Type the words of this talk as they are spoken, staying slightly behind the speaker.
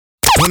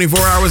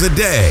24 hours a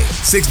day,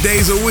 6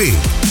 days a week.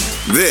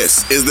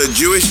 This is the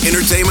Jewish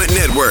Entertainment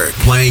Network,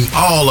 playing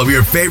all of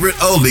your favorite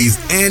oldies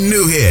and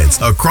new hits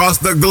across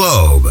the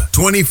globe,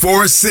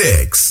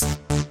 24/6.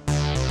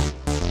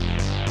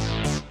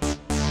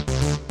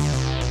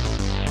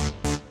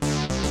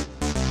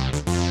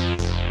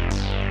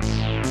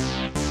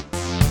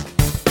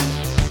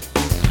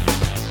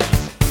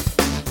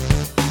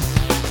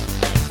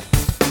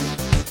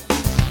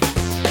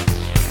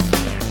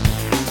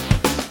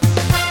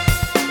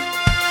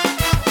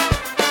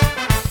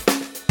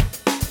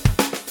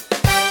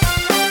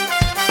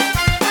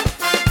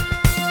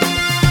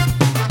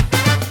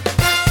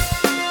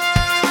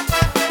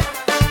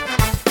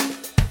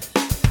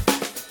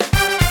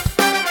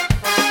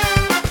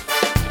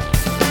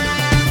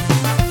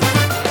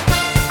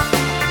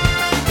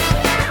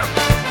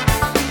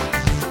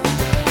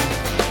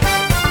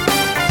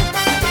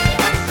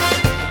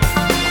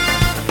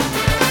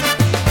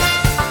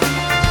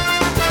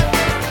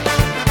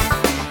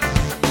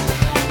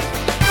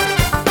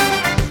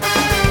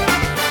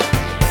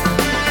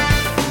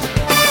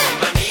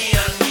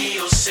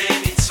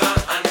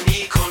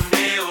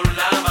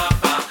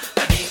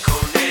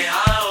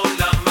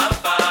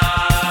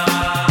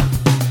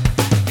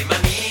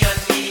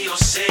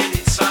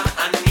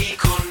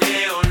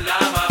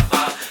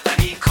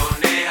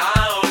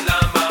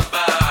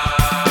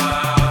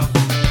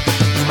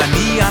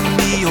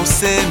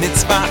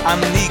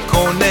 אני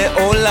קונה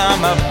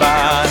עולם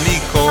הבא, אני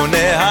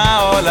קונה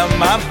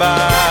העולם הבא.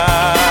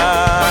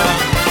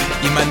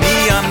 אם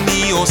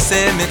אני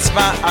עושה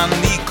מצווה,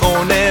 אני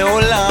קונה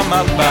עולם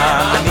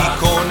הבא, אני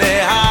קונה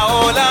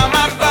העולם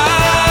הבא.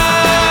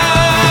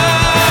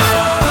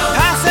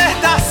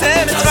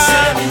 תעשה מצווה,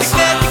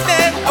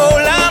 תקנה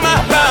עולם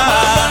הבא.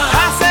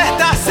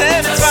 תעשה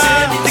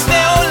מצווה,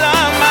 תקנה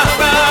עולם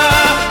הבא.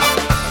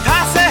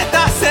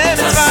 תעשה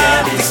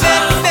מצווה,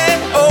 תקנה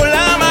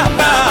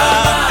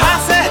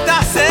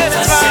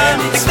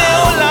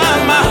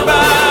עולם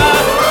הבא.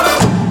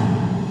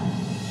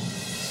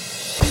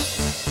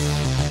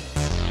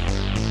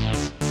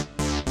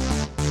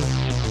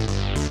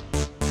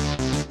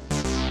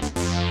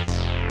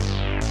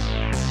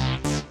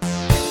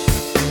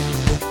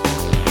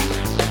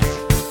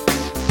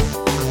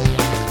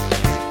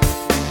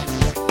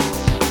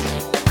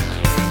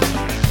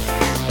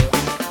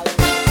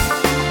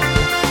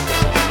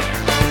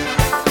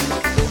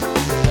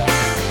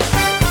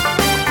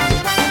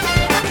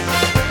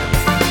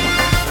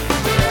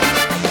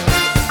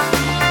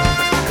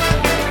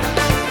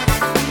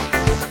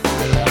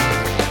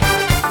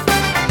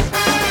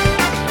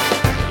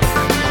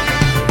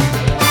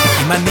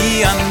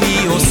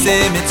 אני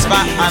עושה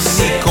מצווה,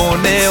 אני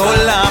קונה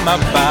עולם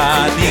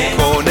הבא, אני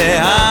קונה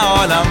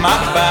העולם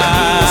הבא.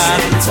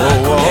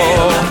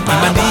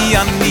 אם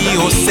אני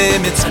עושה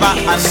מצווה,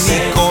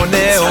 אני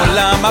קונה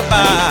עולם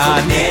הבא,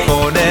 אני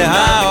קונה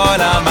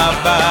העולם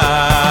הבא.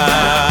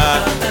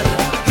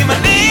 אם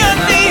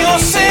אני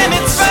עושה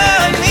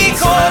מצווה, אני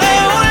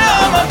קונה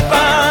עולם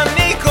הבא,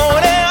 אני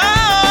קונה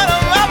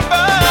העולם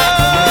הבא.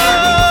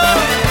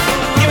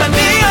 אם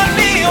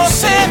אני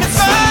עושה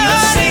מצווה,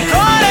 אני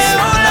קונה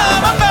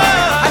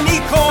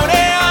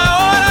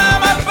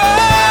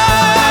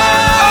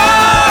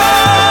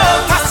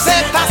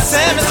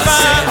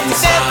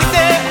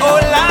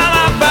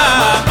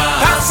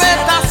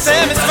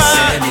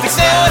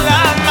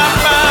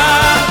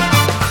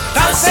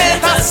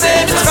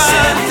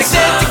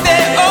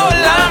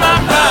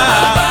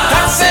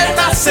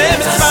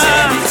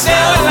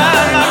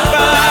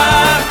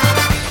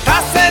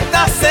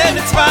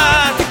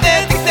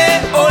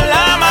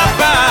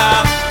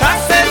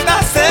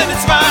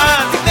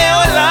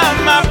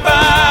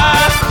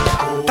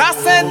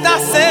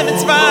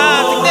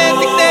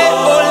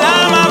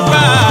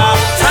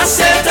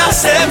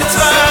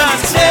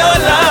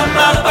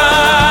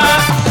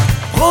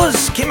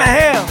Geh mal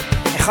her,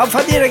 ich hab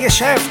von dir ein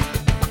Geschäft.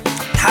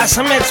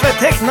 Tasse mir 2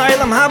 Tick neu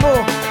am Habo.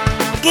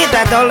 Gib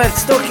 $1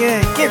 Stücke,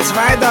 gib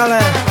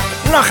 $2.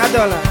 Noch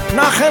 $1,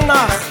 noch und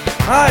noch.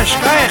 Ich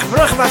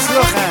brauch was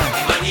luche.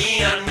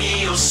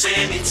 אני עושה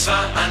מצווה,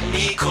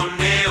 אני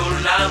קונה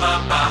עולם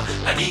הבא,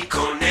 אני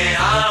קונה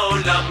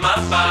העולם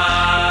הבא.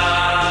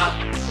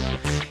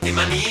 אם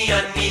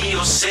אני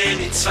עושה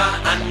מצווה,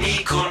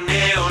 אני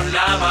קונה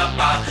עולם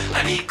הבא,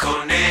 אני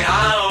קונה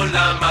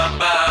העולם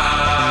הבא.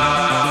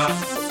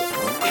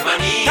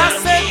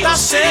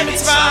 תעשה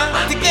מצווה,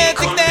 תקנה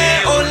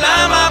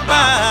עולם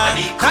הבא.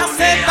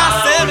 תעשה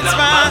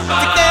מצווה,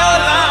 תקנה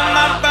עולם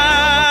הבא.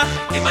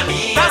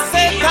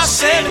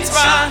 תעשה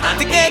מצווה,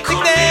 תקנה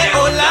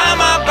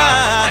עולם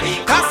הבא.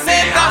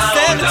 תעשה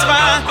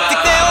מצווה,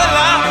 תקנה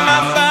עולם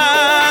הבא.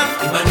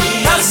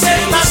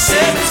 תעשה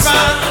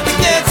מצווה,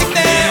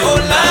 תקנה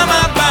עולם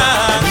הבא.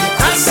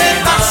 תעשה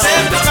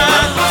מצווה,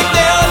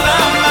 תקנה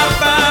עולם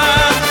הבא.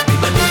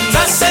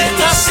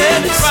 תעשה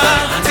מצווה,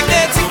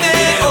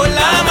 תקנה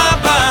עולם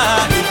הבא.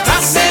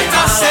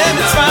 תעשה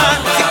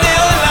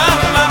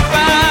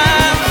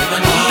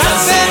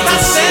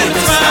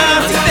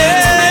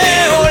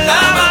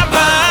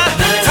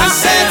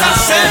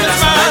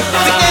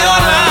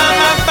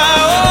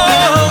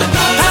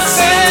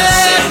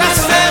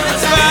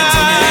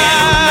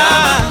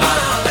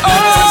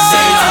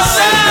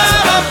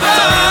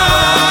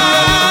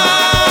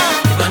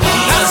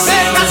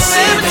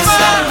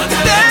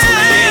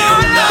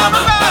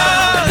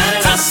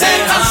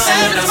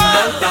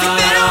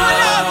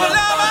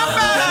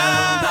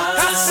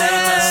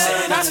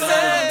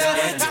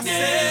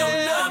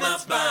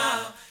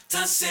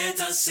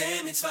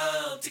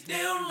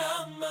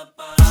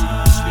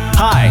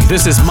Hi,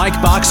 this is Mike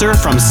Boxer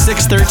from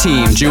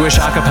 613 Jewish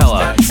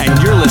Acapella,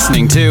 and you're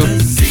listening to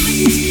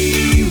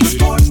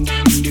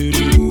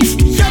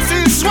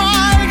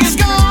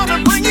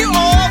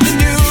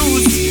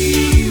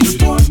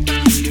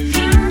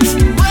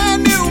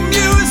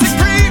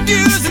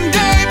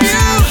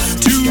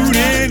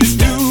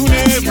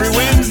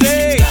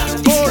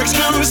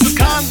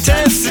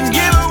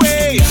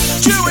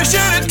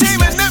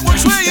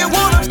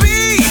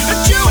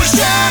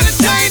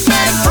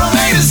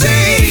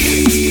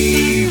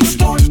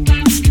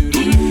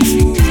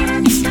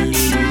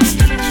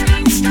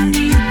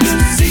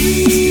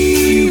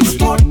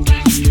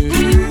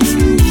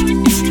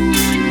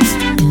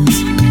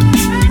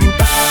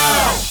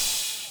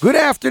Good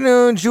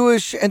afternoon,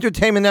 Jewish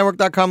Entertainment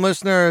Network.com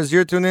listeners.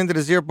 You're tuned in to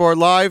the Z Report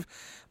Live.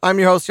 I'm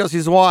your host, Yossi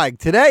Zweig.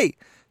 Today,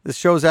 this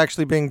show is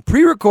actually being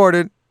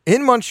pre-recorded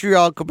in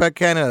Montreal, Quebec,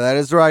 Canada. That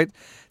is right.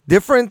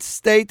 Different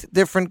state,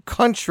 different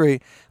country.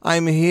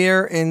 I'm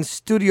here in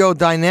Studio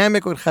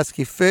Dynamic with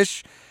Chesky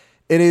Fish.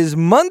 It is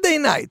Monday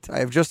night. I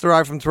have just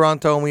arrived from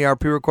Toronto, and we are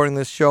pre-recording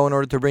this show in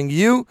order to bring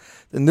you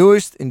the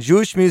newest in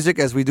Jewish music,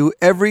 as we do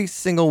every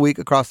single week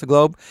across the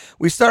globe.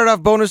 We started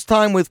off bonus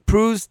time with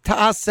Pruz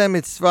Ta'aseh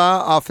Mitzvah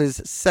off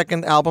his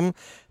second album,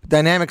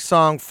 dynamic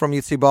song from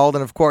Yitzi Bald.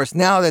 And of course,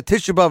 now that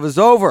Tisha B'Av is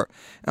over,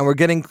 and we're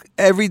getting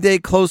every day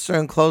closer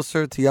and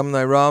closer to Yom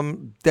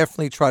Nairam,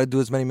 definitely try to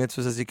do as many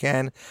mitzvahs as you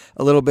can.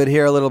 A little bit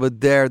here, a little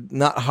bit there,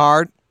 not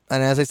hard.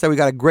 And as I said, we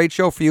got a great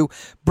show for you.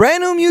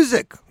 Brand new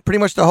music. Pretty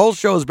much the whole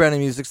show is brand new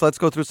music. So let's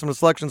go through some of the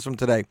selections from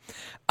today.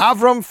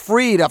 Avram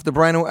Fried off the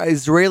brand new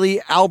Israeli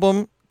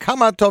album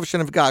Kama Tov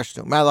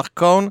Shenifgashnu. Malach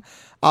Kohn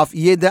off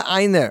Yeda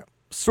Einer.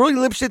 Sruly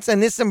Lipschitz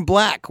and Nissim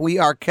Black, We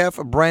Are Kef,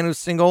 a brand new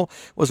single,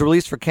 was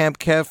released for Camp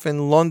Kef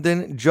in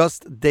London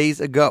just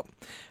days ago.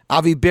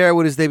 Avi Ber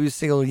with his debut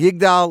single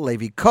Yigdal,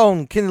 Levi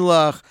Kohn,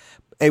 Kinderlach,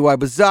 A.Y.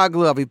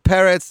 Bazaglu, Avi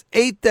Peretz,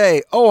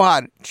 8-day,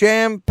 Ohad,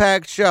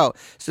 jam-packed show.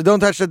 So don't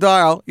touch the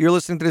dial. You're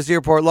listening to this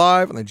Report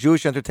Live on the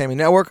Jewish Entertainment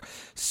Network.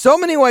 So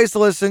many ways to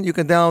listen. You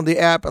can download the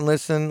app and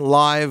listen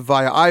live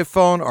via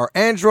iPhone or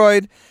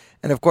Android.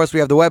 And of course,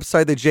 we have the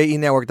website,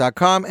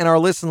 thejenetwork.com, and our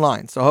listen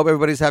line. So I hope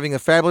everybody's having a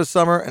fabulous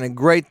summer and a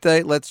great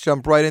day. Let's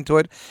jump right into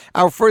it.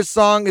 Our first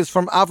song is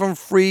from Avram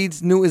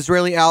Fried's new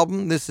Israeli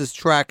album. This is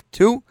track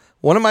 2,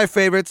 one of my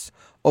favorites,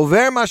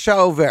 Over Masha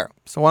Over.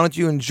 So why don't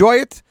you enjoy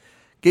it?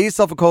 Get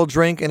yourself a cold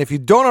drink, and if you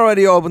don't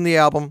already open the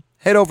album,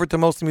 head over to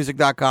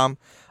mostlymusic.com,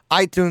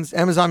 iTunes,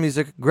 Amazon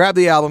Music, grab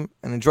the album,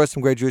 and enjoy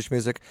some great Jewish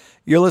music.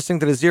 You're listening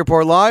to the Z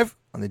Report Live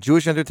on the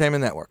Jewish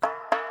Entertainment Network.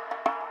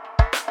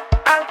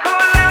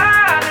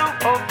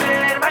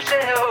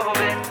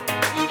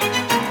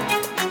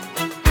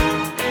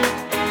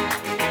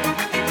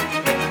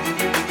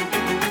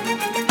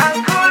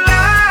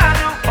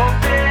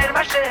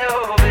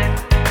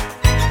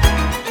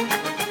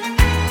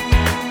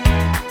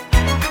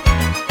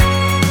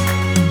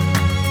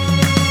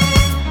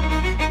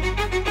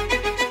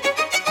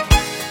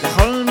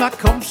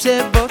 מקום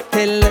שבו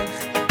תלך,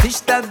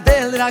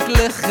 תשתדל רק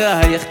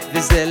לחייך,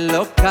 וזה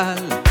לא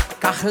קל,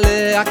 כך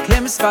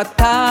לעקם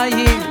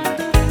שפתיים,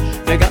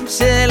 וגם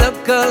שלא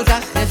כל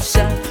כך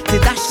אפשר,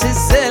 תדע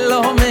שזה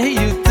לא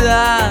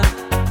מיותר,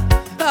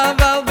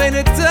 אבל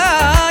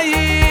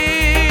בינתיים,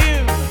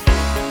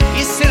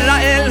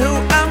 ישראל הוא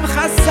עם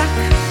חזק,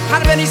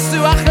 הרבה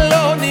ניסוח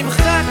לא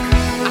נמחק,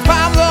 אף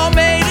פעם לא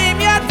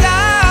מרים ידיים.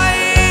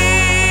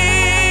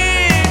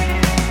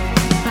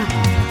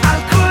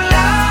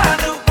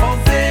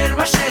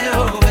 מה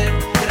שעובר,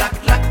 רק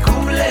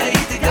לקום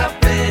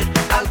להתגבר,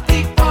 אל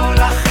תיפול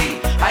אחי,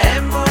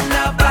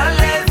 האמונה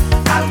בלב,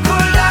 על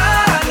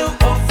כולנו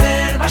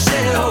עובר מה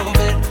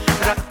שעובר,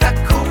 רק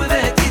תקום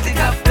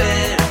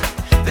ותתגבר,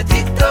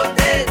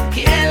 ותתעודד,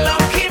 כי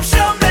אלוקים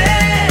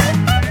שומר.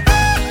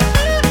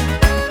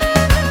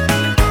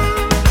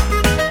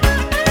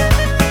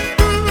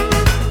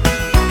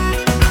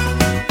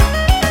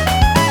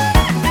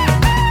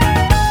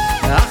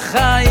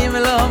 החיים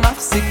לא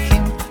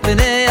מפסיקים,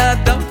 בני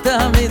אדם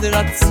תמיד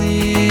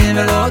רצים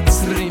ולא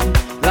עוצרים,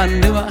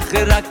 לנוח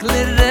רק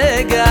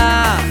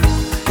לרגע,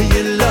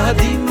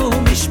 ילדים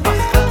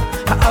ומשפחה,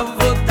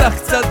 העבודה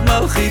קצת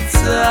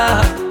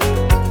מלחיצה,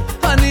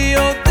 אני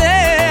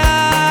יודע,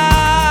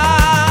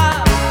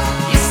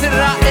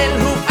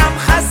 ישראל הוא עם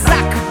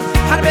חזק,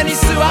 הרבה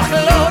ניסוח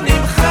לא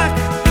נמחק,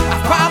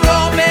 אף פעם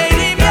לא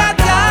מרים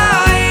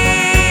ידיים,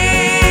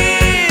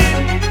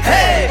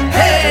 היי,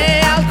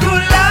 היי, על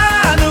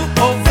כולנו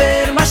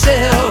עובר מה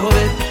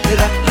שעובר,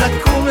 רק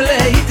לקום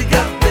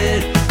להתגבר,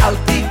 אל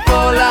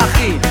תיפול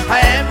אחי,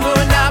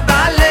 האמונה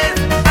בלב.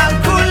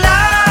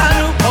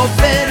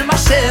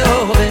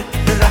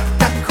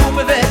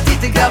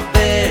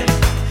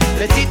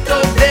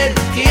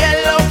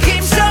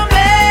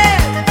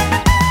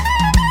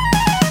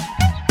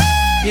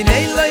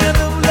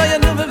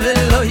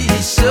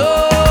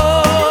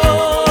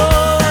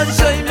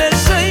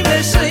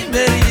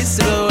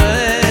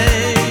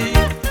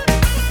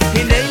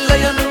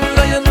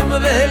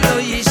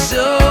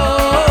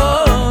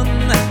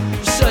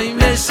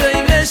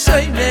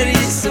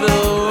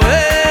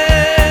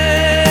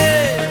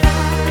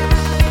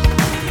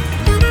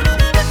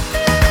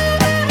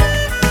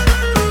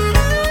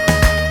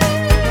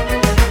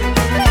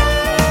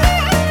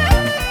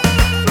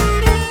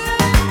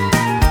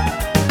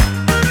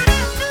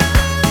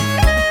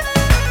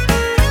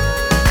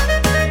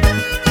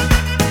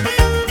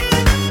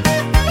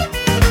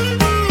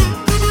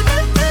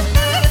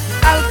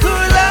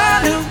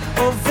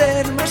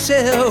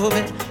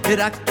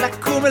 רק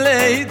לקום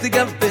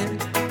להתגבר,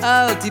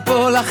 אל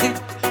תיפול אחי,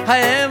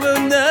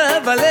 האמונה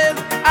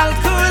בלב, על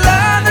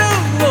כולנו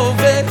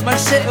עובר מה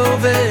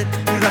שעובר,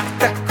 רק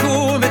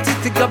תקום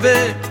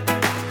ותתגבר,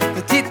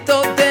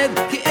 ותתעודד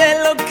כי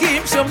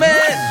אלוקים שומר,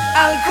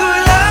 על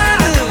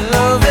כולנו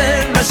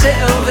עובר מה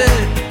שעובר,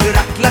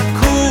 רק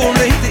לקום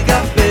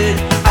להתגבר,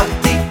 אל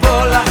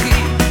תיפול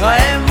אחי,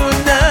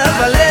 האמונה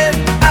בלב,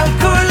 על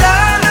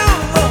כולנו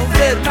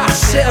עובר מה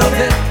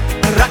שעובר,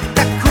 רק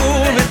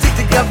תקום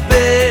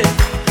ותתגבר,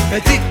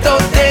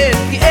 ותתעודד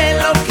כי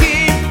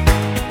אלוקים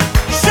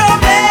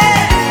שומר.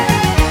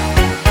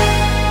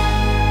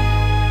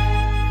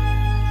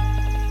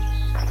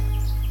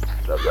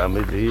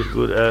 Damit ich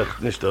gut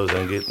echt nicht aus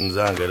ein Gitten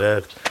sein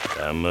gerecht,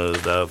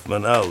 damals darf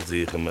man all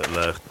sichern mit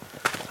Lecht.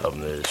 Hab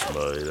nicht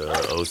mehr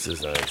aus zu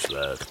sein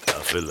schlecht,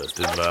 auch vieles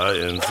das war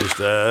in sich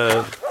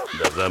echt.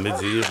 Damit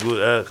ich gut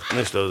echt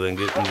nicht aus ein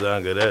Gitten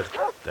sein gerecht,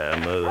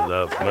 damals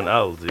darf man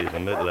all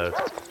sichern mit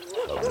Lecht.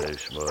 Hab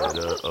nicht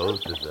mehr aus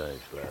zu sein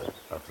schlecht,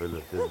 auch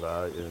vieles das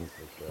war in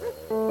sich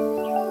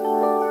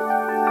echt.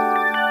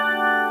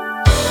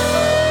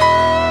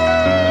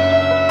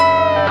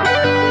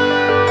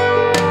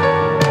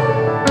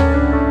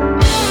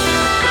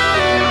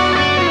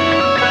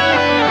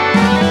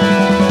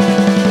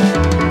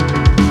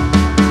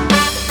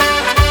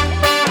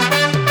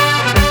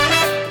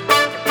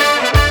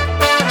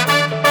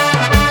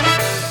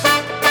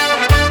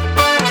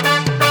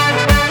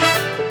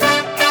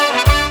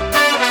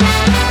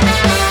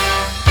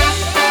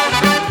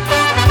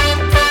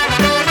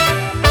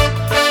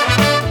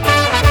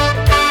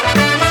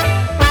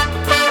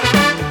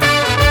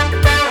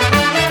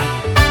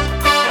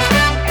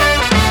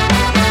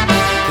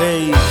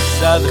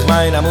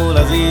 Amul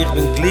als ich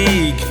bin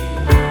klieg,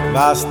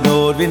 was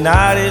nur wie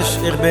narisch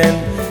ich bin.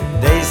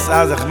 Des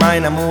als ich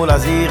mein Amul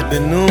als ich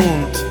bin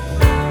nunt,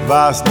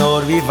 was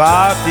nur wie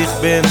wart ich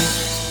bin.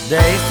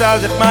 Des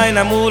als ich mein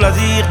Amul als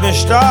ich bin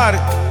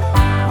stark,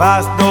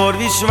 was nur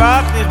wie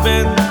schwach ich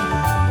bin.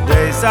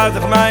 Des als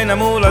ich mein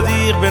Amul als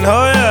ich bin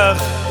hoch,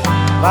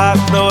 was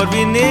nur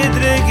wie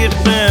niedrig ich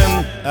bin.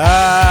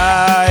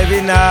 Ay,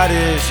 wie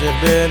narisch ich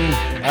bin,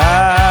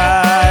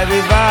 ay,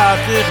 wie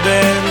wart ich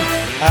bin.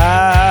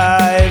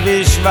 Ay,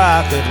 wie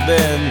schwach ich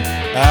bin,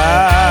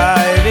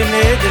 ay, wie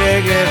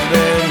niedrig ich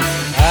bin,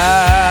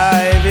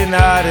 ay, wie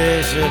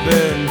narisch ich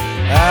bin,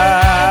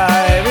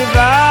 ay, wie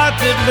wart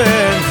ich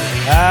bin,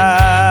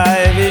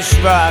 ay, wie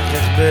schwach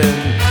ich bin,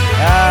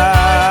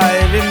 ay,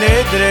 wie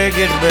niedrig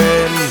ich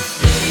bin.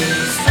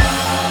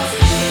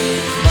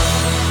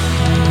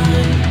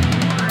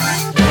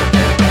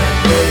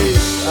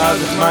 Als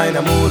ich mein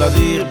Amul, als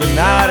ich bin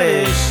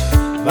narisch,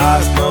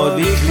 was nur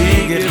wie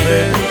krieg ich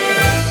bin.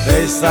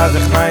 Wees als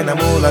ich mein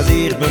Amul, als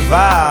ich bin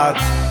waard,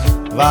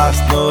 was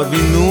nur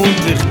wie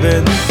nunt ich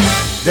bin.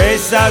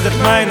 Wees als ich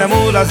mein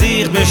Amul, als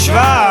ich bin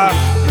schwach,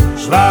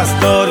 was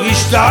nur wie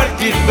stark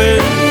ich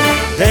bin.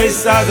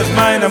 Wees als ich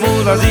mein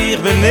Amul, als ich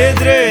bin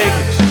niedrig,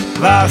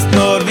 was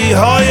nur wie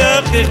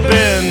hoch ich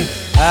bin.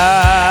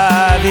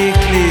 Ah, wie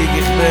klieg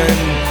ich bin,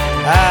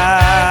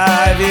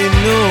 ah, wie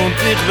nunt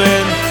ich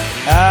bin,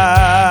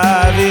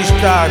 ah, wie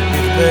stark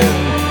ich bin,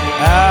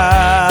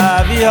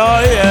 ah, wie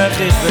hoch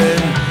ich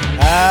bin.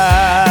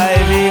 Ay,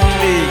 wie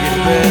klieg ich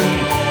bin,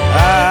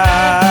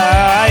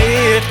 ay,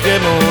 ich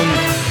bin und,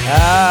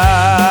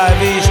 ay,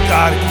 wie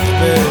stark ich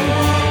bin,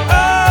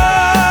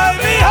 ay,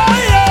 wie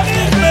hoch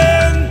ich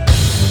bin.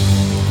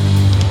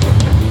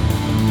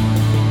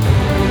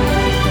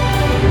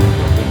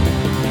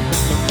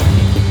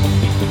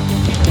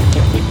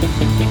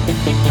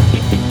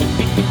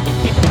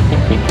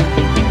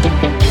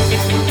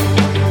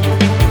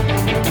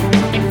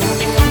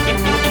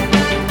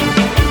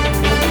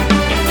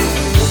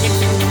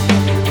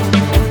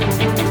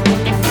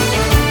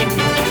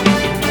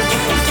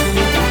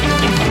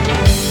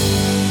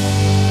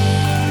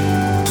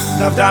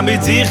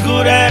 Damit sich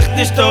gut recht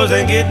nicht aus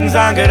ein Gitten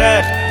sein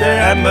gerecht,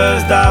 der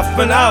Emmes darf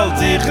man all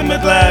sich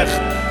mit Lecht.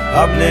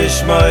 Hab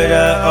nicht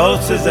mehr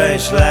aus zu sein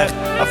schlecht,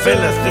 auf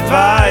vieles die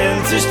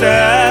Zweien sich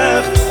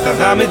stecht.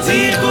 Damit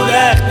sich gut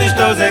recht nicht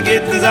aus ein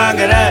Gitten sein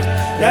gerecht,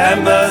 der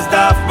Emmes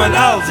darf man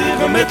all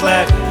sich mit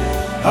Lecht.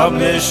 Hab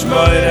nicht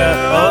mehr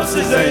aus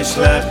zu sein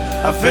schlecht,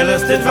 auf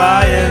vieles die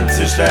Zweien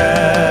sich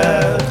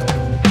stecht.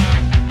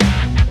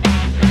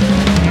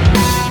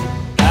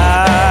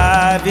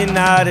 Wie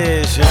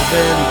narisch ich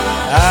bin,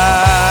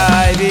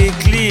 ay, wie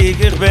klieg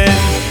ich bin,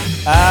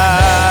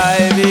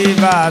 ay, wie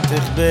wart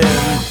ich bin,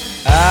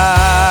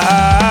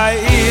 ay,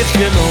 ich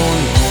bin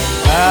und,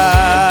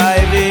 ay,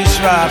 wie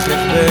schwach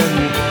ich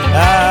bin,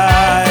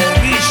 ay,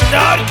 wie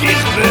stark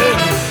ich bin,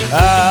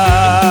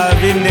 ay,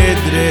 wie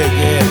niedrig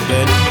ich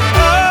bin,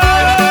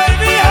 ay,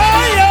 wie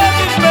hoch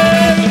ich bin.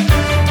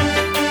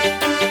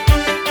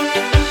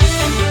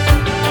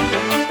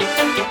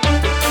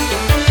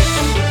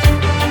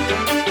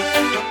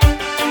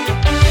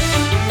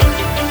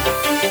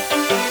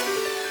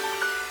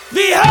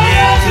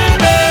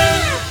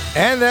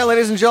 And that,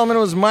 ladies and gentlemen,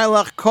 was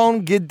Mylach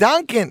Cohn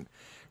Gedanken,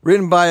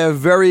 written by a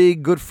very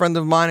good friend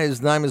of mine.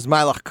 His name is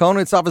Mailach Cohen.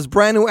 It's off his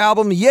brand new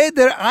album,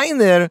 Jeder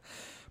Einer,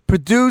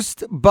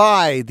 produced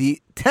by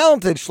the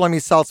talented Shlomi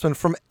Saltzman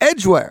from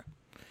Edgeware.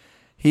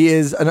 He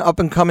is an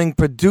up-and-coming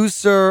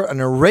producer,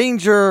 an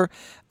arranger,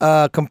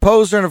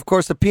 composer, and, of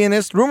course, a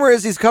pianist. Rumor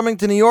is he's coming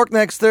to New York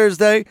next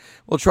Thursday.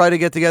 We'll try to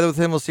get together with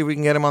him. We'll see if we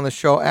can get him on the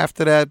show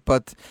after that.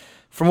 But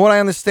from what I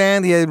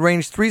understand, he had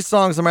arranged 3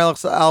 songs on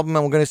Mailach's album,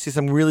 and we're going to see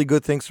some really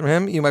good things from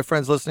him. You, my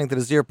friends, listening to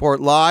the Z Report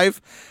live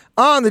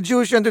on the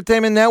Jewish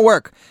Entertainment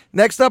Network.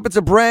 Next up, it's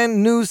a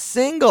brand new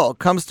single.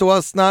 Comes to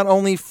us not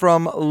only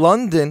from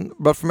London,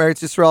 but from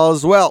Eretz Yisrael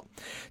as well.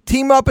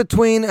 Team up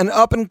between an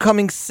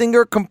up-and-coming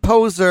singer,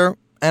 composer,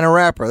 and a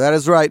rapper. That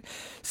is right.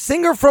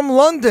 Singer from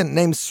London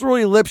named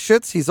Sruli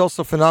Lipschitz. He's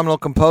also a phenomenal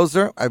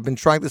composer. I've been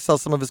trying to sell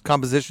some of his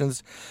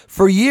compositions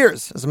for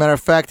years. As a matter of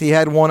fact, he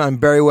had one on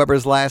Barry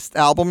Weber's last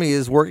album. He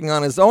is working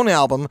on his own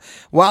album.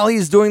 While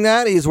he's doing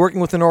that, he's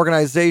working with an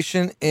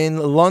organization in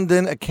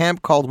London, a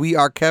camp called We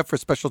Are Kef for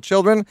special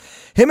children.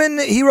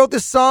 He wrote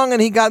this song,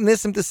 and he got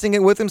Nissim to sing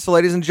it with him. So,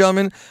 ladies and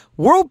gentlemen,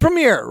 world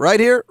premiere right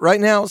here,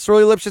 right now.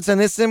 Sruli Lipschitz and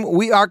Nissim,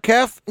 We Are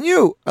Kef. And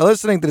you are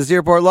listening to the Z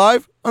Report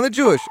live on the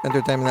Jewish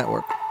Entertainment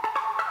Network.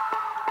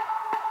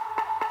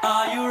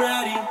 Are you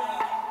ready?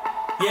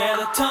 Yeah,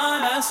 the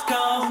time has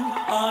come.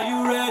 Are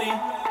you ready?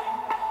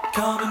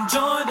 Come and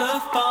join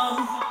the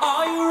fun.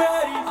 Are you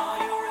ready?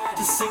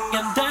 To sing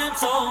and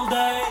dance all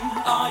day.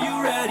 Are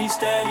you ready?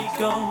 Steady,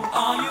 go.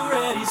 Are you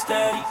ready?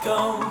 Steady,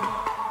 go.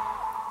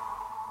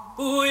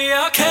 We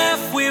are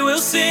Kef, we will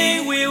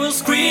sing, we will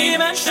scream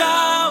and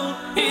shout.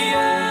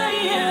 Yeah,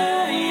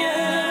 yeah,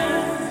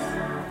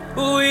 yeah.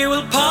 We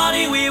will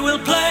party, we will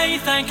play,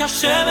 thank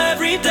Hashem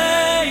every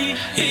day.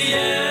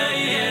 Yeah,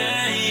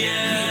 yeah, yeah.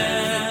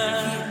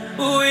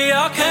 We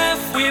are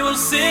Kef, we will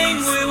sing,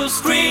 we will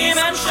scream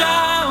and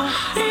shout.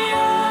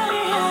 Yeah,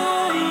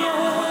 yeah,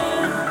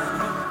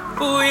 yeah.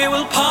 We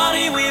will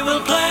party, we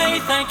will play,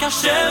 thank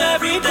Hashem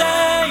every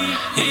day.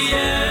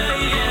 Yeah,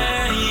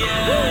 yeah,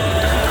 yeah.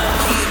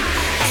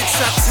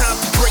 It's our time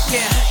to break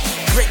out,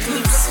 break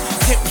loose.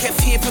 Kef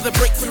here for the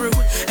breakthrough,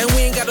 and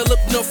we ain't gotta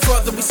look no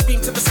further. We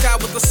scream to the sky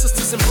with our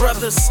sisters and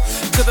brothers.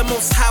 To the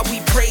Most High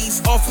we praise,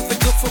 off with the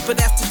good foot, but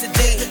after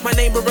today, my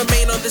name will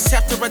remain on this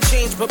chapter. I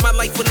change, but my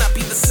life will not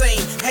be the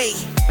same. Hey,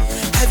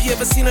 have you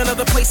ever seen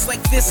another place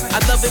like this? I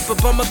love it, but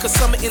bummer, cause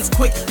summer ends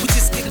quick. We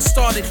just getting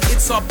started,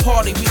 it's our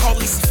party. We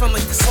hardly see fun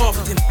like this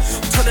often.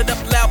 Turn it up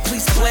loud,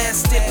 please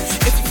blast it.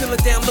 If you feel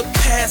it down, look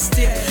past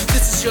it.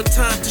 This is your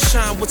time to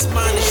shine. What's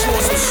mine is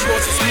yours, what's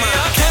yours is mine. We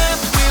are Kef,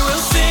 we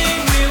will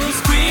sing, we will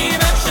scream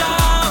and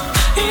shout.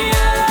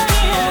 Yeah,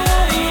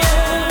 yeah,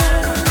 yeah.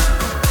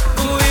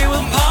 We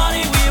will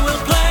party, we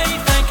will play,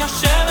 thank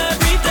Hashem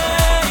every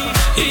day.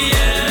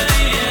 Yeah,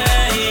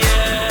 yeah,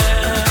 yeah.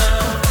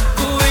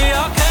 We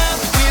are Kef,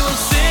 we will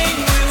sing,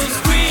 we will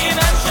scream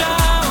and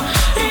shout.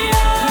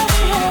 Yeah,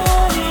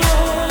 yeah,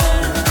 yeah.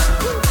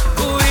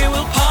 We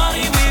will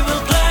party, we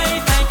will play,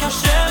 thank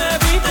Hashem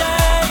every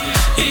day.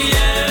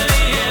 Yeah,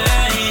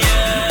 yeah,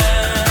 yeah.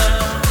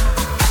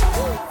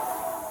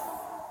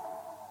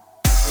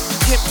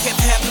 Kef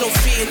have no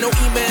fear, no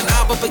email,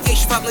 but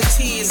yesh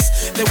volunteers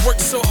that work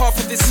so hard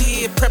for this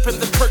year, prepping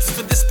the perks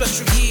for this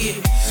special year.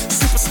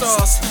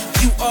 Superstars,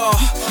 you are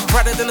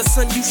brighter than the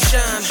sun, you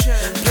shine.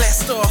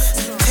 Blast off,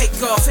 take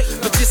off,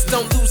 but just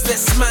don't lose that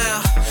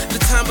smile. The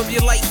time of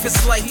your life is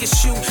like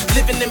it's you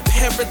living in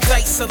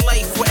paradise, a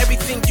life where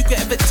everything you can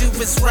ever do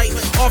is right.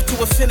 Off to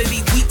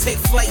infinity, we take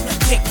flight.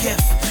 Kef,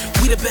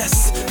 we the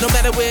best, no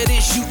matter where it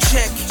is you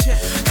check.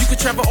 You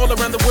could travel all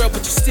around the world,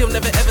 but you still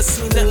never ever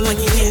seen nothing like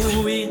it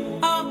yet. We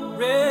are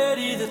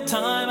ready, the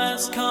time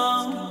has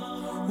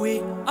come.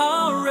 We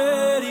are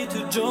ready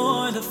to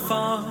join the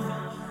fun.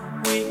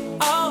 We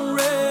are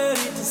ready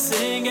to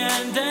sing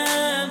and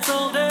dance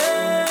all day.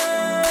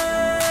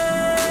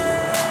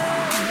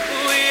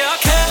 We are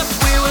Kef,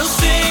 we will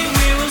sing,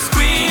 we will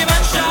scream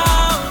and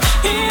shout.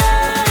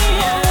 Yeah,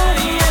 yeah,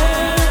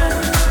 yeah.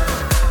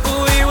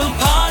 We will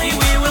party,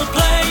 we will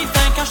play,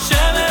 thank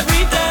Hashem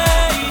every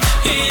day.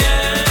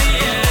 Yeah,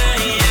 yeah,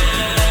 yeah.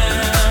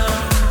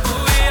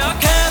 We are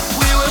Kef,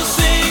 we will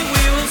sing,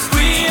 we will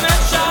scream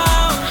and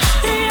shout.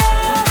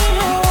 Yeah,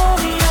 yeah,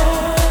 yeah.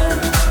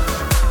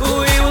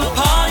 We will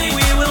party,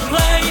 we will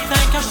play,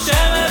 thank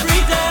Hashem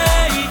every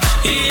day.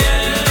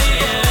 Yeah,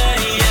 yeah,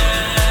 yeah.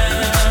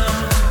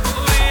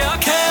 We are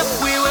Kef,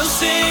 we will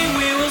sing,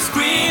 we will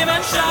scream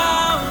and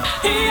shout.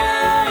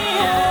 Yeah,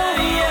 yeah,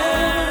 yeah.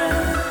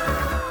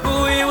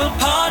 We will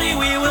party,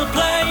 we will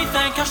play,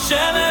 thank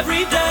Hashem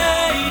every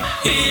day.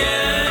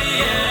 Yeah,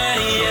 yeah,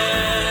 yeah.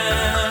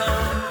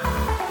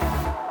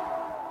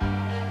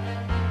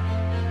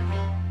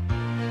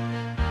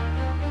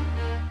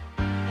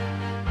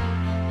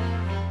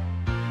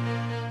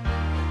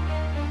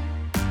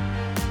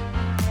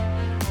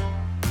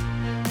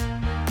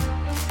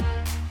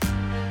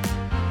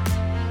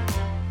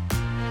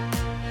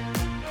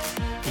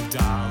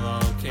 Dalo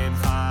kem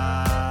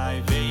chai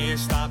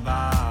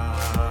v'yishtaba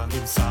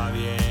im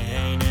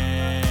savyeine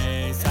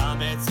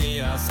sametzi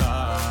aso.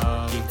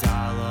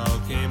 Dalo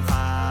kem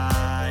chai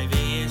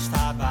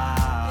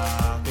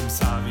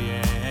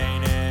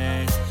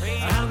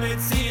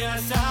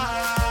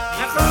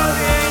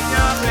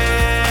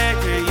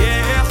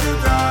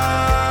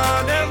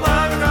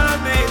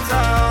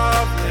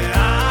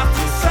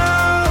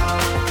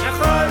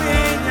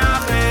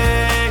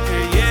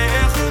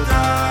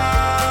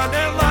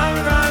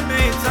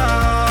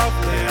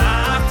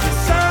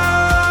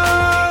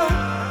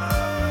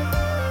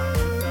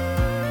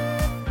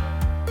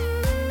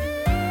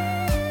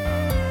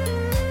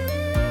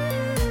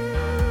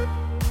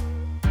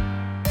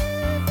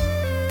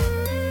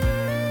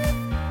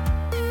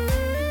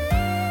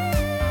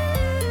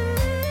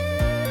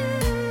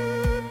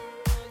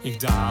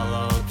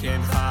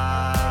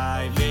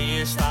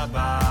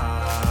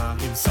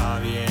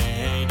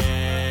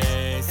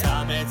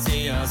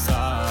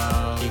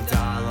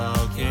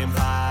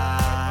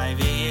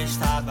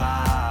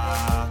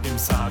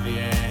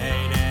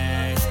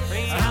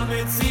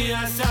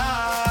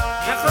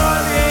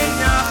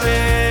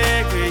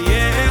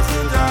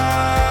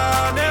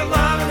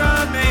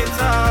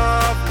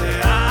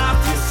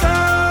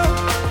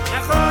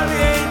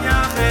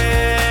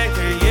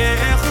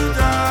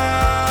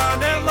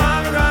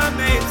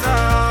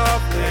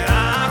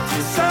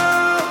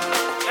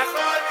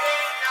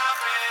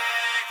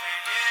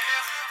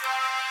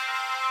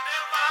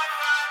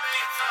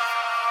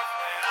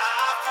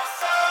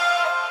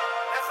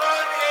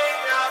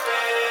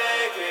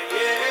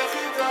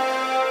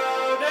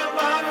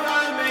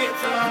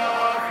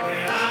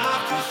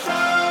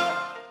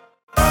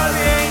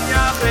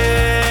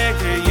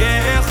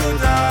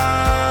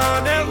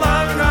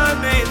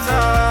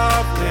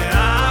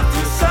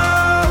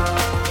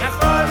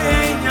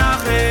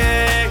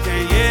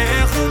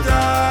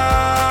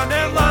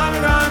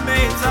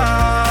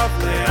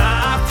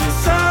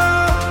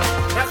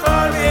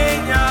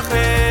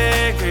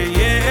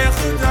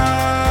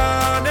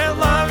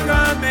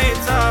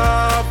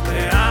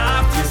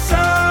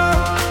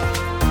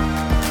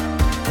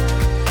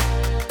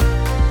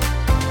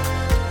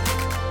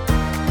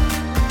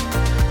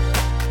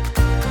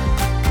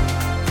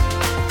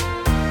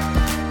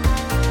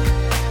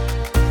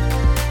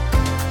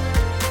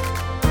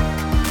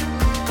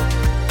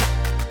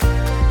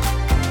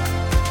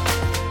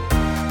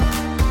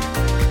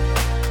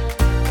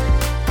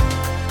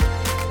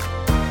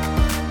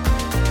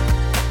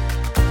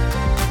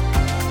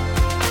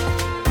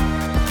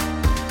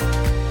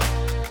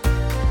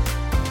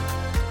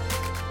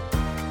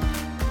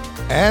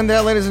And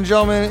that, ladies and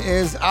gentlemen,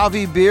 is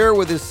Avi Beer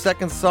with his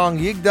second song,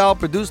 Yigdal,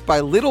 produced by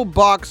Little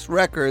Box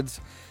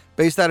Records,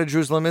 based out of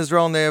Jerusalem,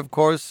 Israel. And they, of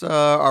course,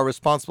 are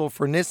responsible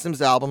for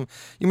Nissim's album.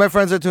 You, my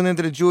friends, are tuned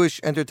into the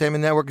Jewish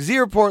Entertainment Network, Z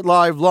Report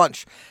Live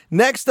Lunch.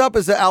 Next up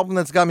is an album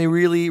that's got me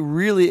really,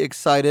 really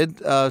excited.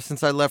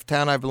 Since I left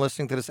town, I've been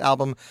listening to this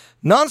album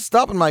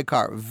nonstop in my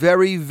car.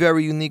 Very,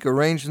 very unique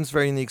arrangements,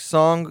 very unique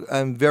song,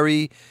 and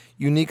very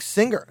unique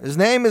singer. His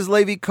name is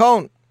Levi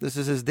Cohen. This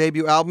is his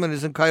debut album. It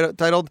is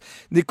entitled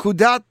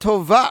Nikudat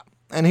Tova.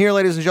 And here,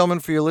 ladies and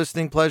gentlemen, for your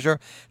listening pleasure,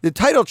 the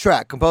title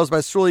track, composed by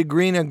Sruli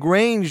Green,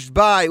 arranged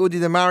by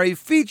Udi Damari,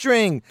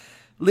 featuring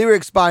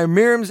lyrics by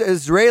Miriam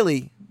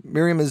Israeli.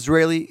 Miriam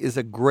Israeli is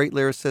a great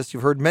lyricist.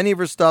 You've heard many of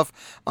her stuff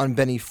on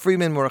Benny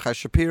Friedman, Mordechai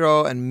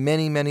Shapiro, and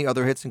many, many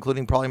other hits,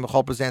 including probably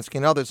Michal Brzezinski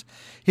and others.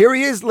 Here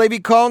he is, Levi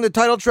Cohen, the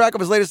title track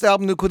of his latest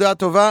album, Nikudat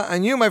Tova.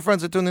 And you, my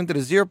friends, are tuned into the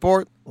Z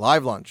Report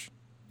Live Lunch.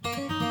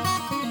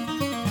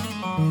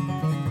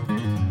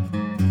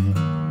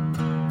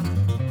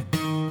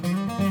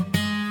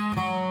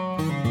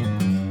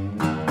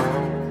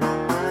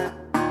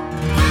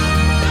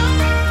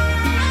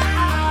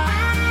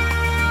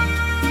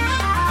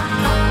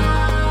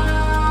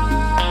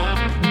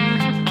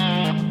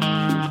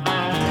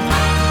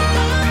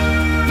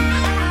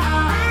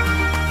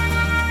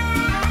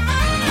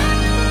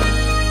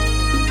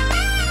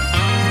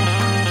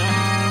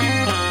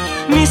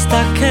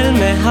 מסתכל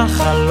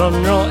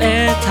מהחלון,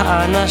 רואה את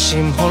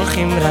האנשים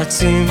הולכים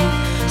רצים,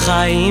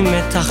 חיים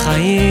את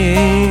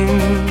החיים,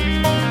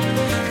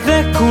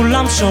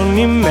 וכולם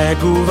שונים,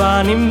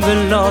 מגוונים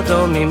ולא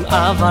דומים,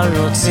 אבל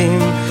רוצים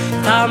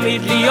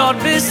תמיד להיות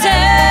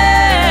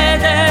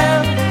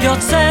בסדר.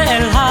 יוצא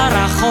אל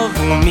הרחוב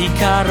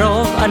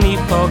ומקרוב אני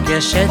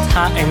פוגש את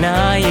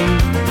העיניים,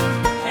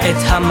 את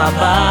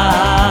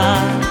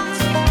המבט,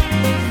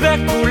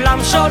 וכולם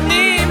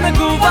שונים,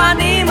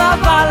 מגוונים,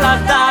 אבל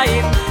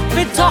עדיין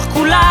בתוך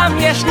כולם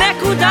יש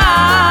נקודה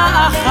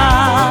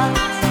אחת,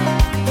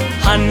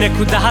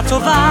 הנקודה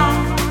הטובה,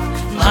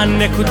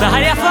 הנקודה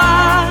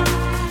היפה,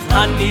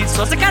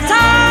 הניצוץ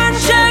הקטן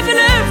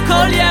שבלב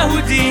כל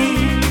יהודי,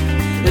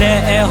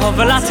 לאהוב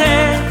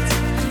ולתת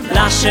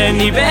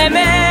לשני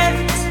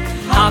באמת,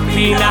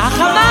 הפינה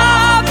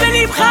החמה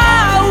בלבך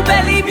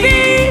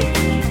ובליבי,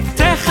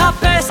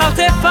 תחפש, אל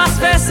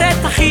תפספס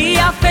את הכי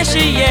יפה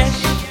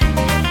שיש,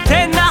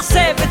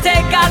 תנסה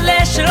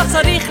ותגלה שלא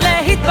צריך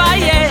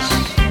להתבייש,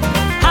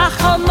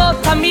 החומות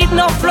תמיד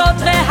נופלות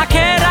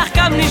והקרח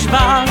גם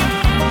נשבר,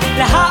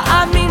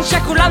 להאמין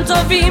שכולם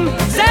טובים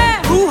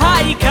זהו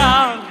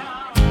העיקר.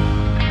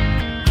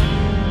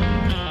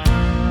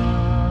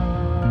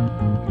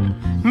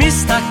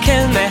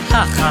 מסתכל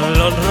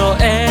מהחלון,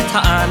 רואה את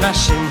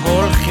האנשים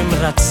הולכים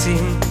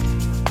רצים,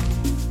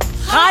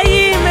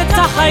 חיים את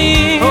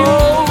החיים,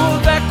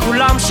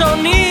 וכולם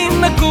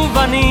שונים,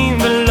 מגוונים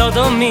ולא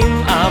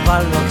דומים,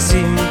 אבל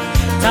רוצים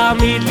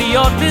תמיד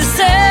להיות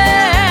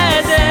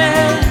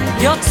בסדר.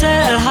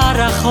 יוצא אל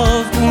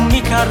הרחוב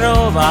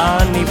ומקרוב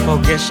אני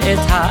פוגש את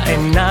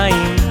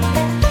העיניים,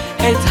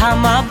 את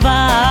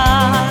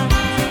המבט,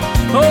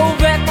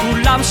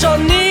 וכולם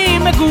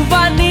שונים,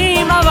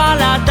 מגוונים, אבל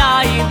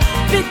עדיין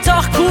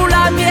בתוך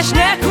כולם יש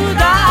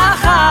נקודה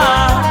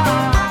אחת,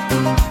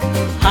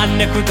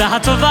 הנקודה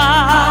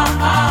הטובה,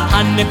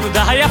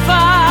 הנקודה היפה,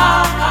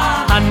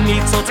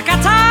 הניצוץ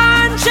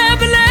הקטן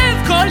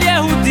שבלב כל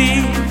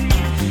יהודי,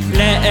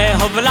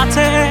 לאהוב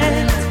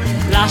ולתת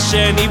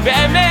לשני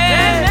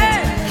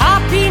באמת,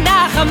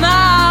 הפינה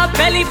חמה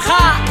בלבך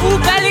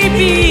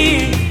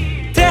ובליבי,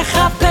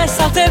 תחפש,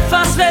 אל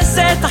תפספס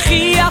את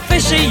הכי יפה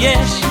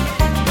שיש,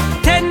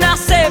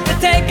 תנסה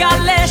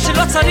ותגלה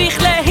שלא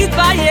צריך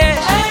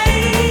להתבייש,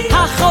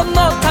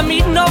 החומות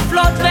תמיד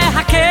נופלות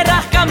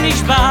והקרח גם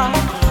נשבר,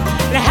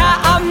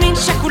 להאמין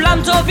שכולם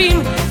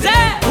טובים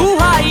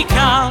זהו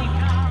העיקר.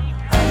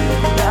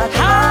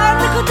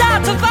 הנקודה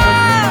טובה,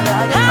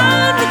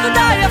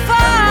 הנקודה יפה,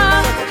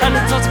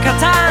 הניצוץ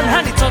קטן,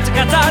 הניצוץ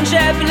קטן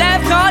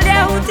שבלב כל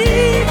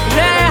יהודי,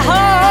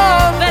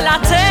 לאהוב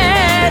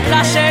ולתת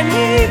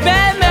לשני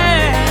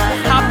באמת,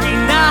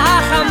 הפינה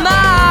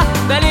החמה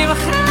בלבך.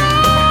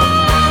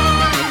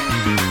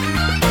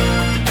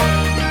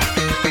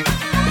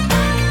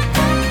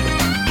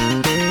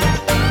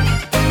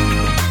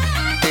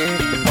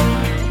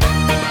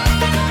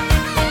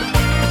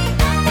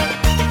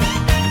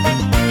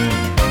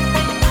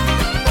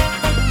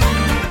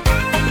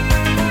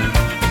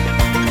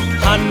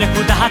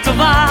 הנקודה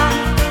הטובה,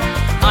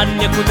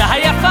 הנקודה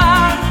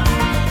היפה,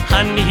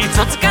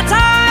 הניצוץ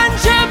קטן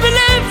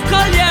שבלב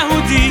כל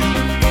יהודי,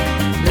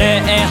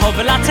 לאהוב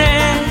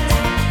ולתת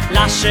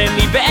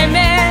לשני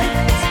באמת,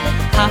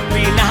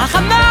 הפינה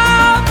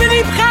החמה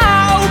בלבך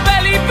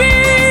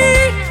ובליבי.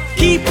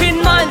 Keep in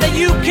mind that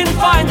you can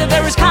find that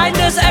there is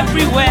kindness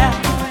everywhere.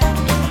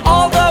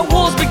 All the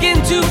walls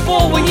begin to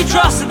fall when you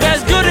trust that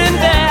there's good in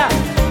there.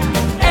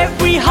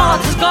 Every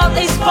heart has got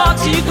a spark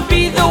so you can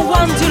be the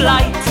one to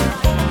light.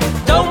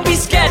 Don't be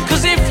scared,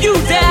 cause if you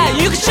dare,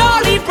 you can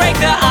surely break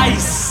the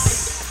ice.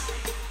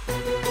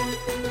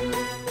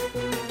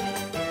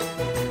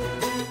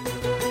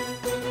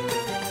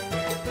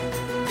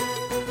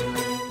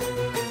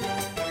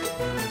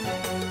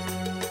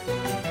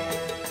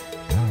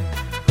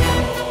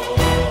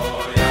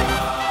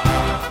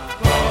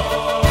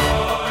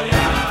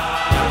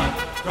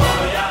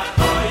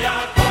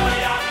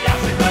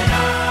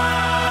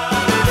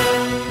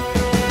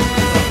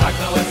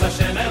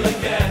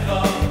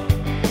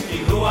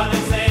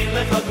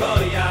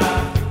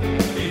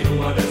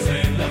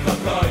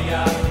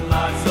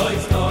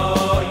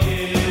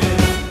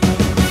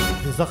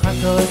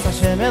 es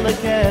Hashem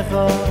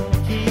Elokecho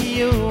Ki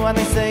yu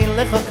anisei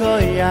lecha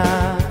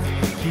koyach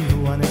Ki yu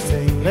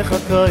anisei lecha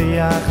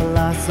koyach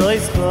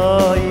Lasois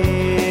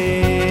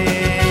choyil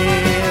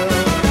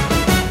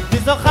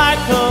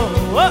V'zocharto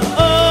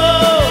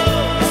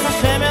es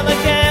Hashem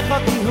Elokecho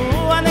Ki yu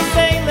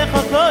anisei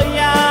lecha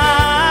koyach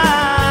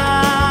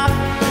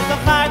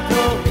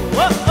V'zocharto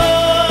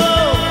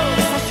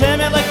es Hashem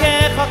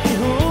Elokecho Ki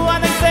yu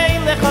anisei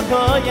lecha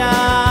koyach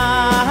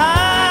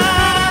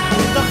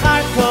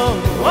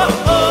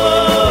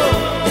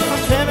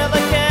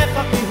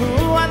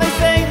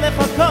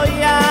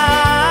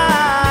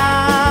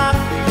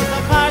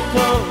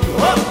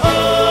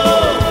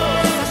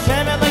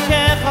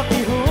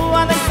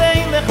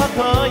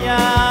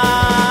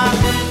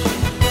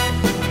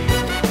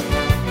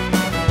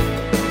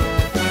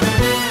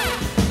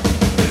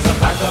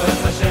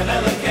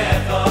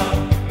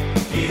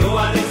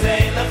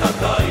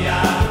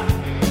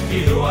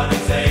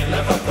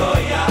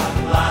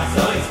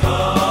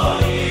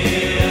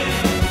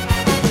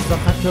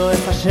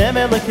Hashem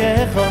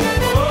Elokecho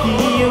Ki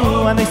yu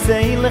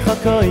anisei lecha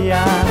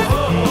koyach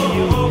Ki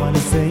yu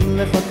anisei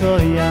lecha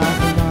koyach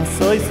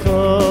Lasois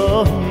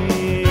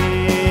choyil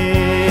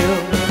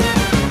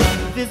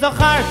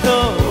V'zocharto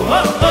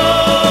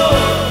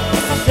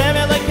Hashem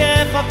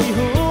Elokecho Ki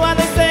yu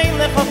anisei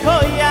lecha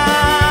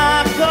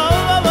koyach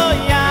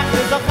Koyach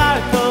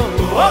V'zocharto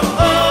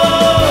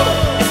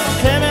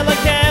Hashem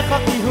Elokecho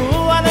Ki yu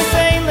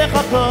anisei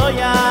lecha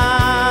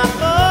koyach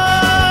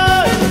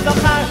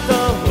V'zocharto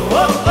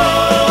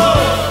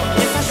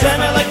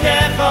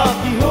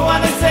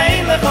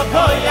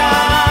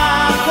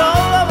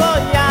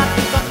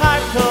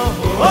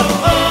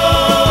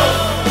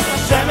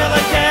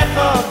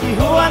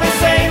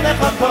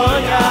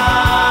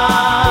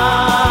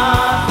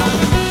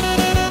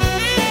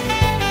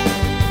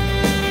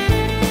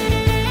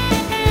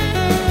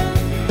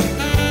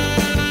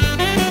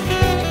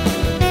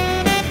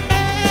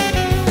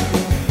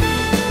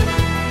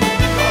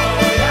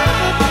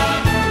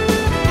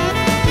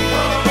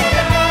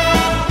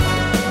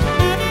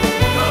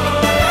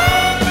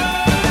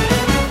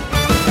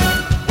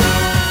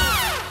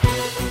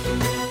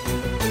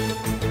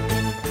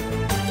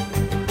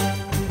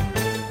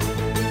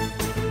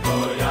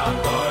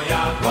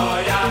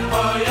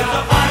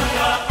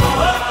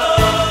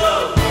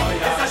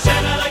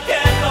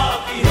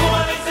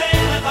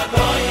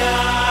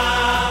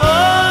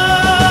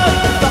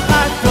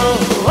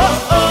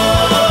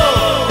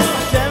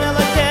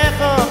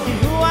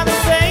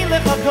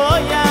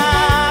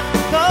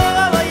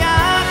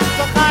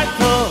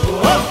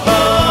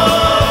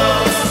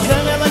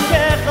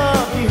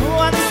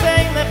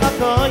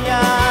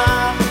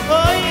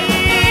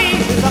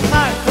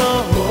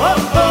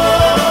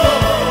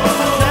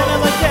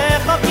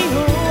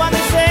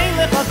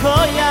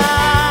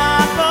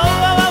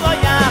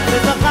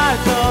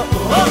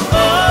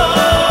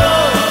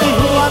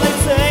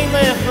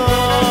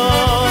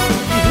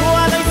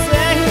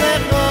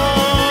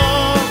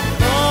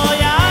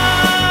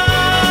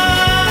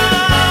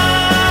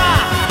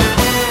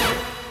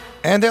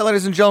And that,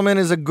 ladies and gentlemen,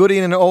 is a goodie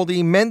and an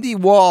oldie. Mendy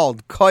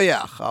Wald,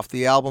 Koyach, off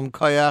the album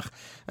Koyach.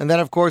 And that,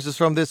 of course, is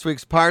from this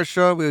week's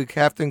Parsha. We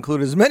have to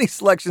include as many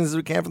selections as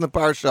we can from the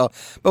Parsha.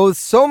 But with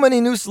so many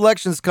new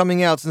selections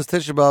coming out since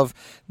Tisha B'Av,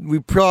 we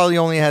probably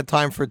only had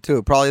time for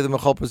two. Probably the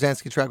Michal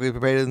Pozansky track we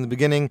prepared in the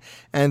beginning,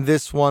 and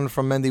this one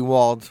from Mendy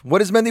Wald. What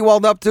is Mendy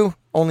Wald up to?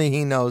 Only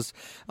he knows,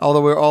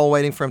 although we're all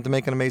waiting for him to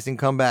make an amazing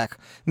comeback.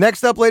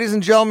 Next up, ladies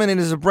and gentlemen, it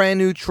is a brand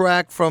new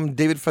track from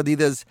David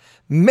Fadida's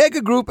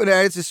mega group in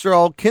Eretz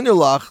Yisrael,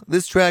 Kinderlach.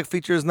 This track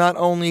features not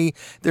only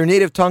their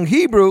native tongue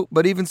Hebrew,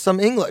 but even some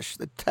English.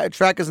 The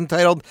track is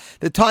entitled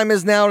The Time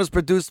Is Now. It is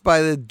produced by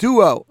the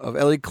duo of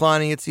Eli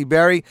Klein and Yitzi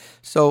Berry.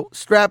 So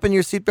strap in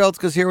your seatbelts,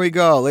 because here we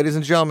go. Ladies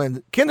and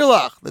gentlemen,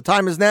 Kinderlach, The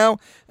Time Is Now,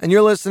 and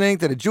you're listening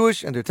to the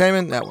Jewish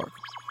Entertainment Network.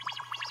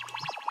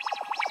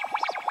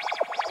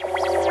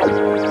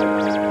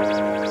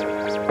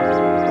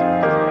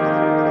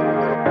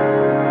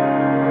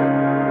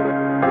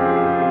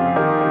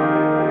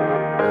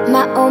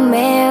 מה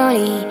אומר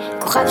לי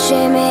כוכב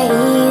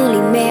שמאיר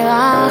לי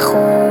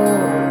מרחוק?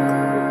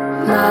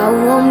 מה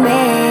הוא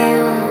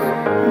אומר?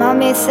 מה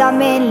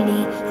מסמן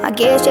לי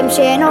הגשם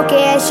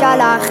שנוקש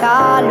על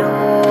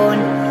החלון?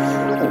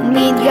 הוא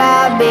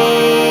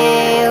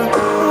מתגבר,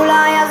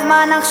 אולי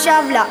הזמן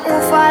עכשיו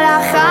לעוף על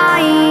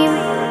החיים,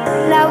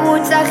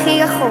 לרוץ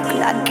הכי רחוק,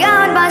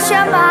 לגעת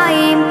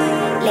בשמיים,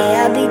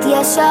 להביט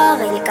ישר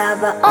אל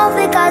קו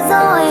האופק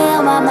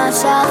הזוהר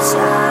ממש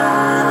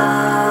עכשיו.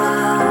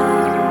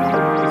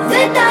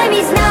 The time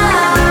is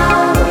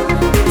now,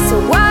 so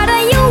what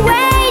are you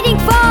waiting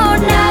for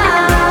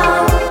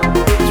now?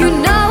 You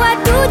know what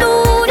to do,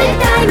 the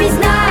time is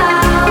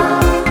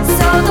now,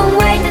 so don't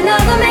wait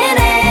another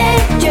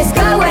minute, just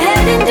go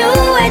ahead and do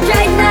it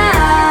right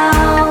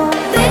now.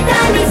 The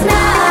time is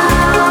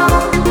now,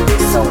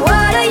 so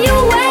what are you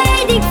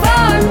waiting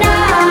for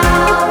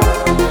now?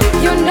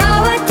 You know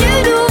what to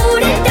do,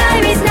 the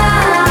time is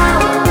now,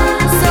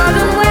 so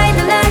don't wait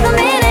another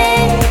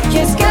minute,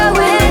 just go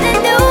ahead and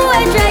do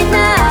it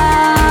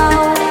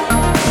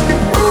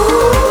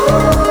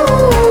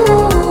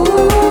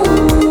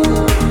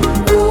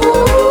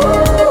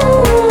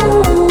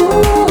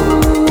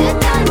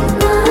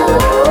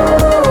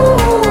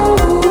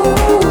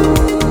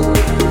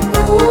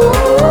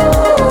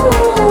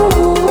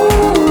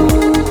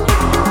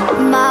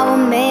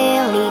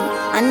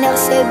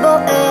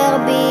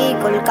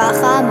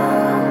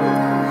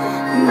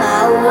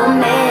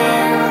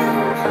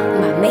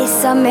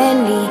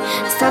מסמן לי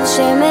סתיו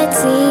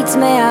שמציץ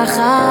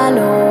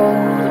מהחלום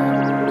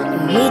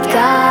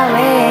מתקרב.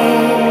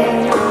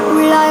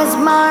 אולי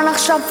הזמן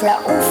עכשיו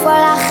לעוף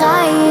על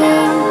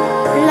החיים,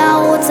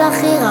 לרוץ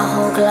הכי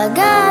רחוק,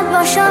 לגעת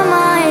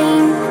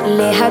בשמיים,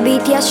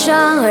 להביט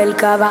ישר אל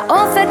קו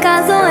האופק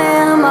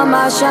הזוהר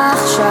ממש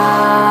עכשיו.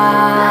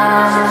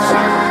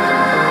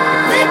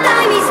 The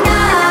time is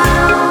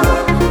now,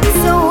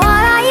 so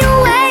what are you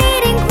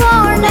waiting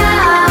for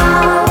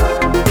now?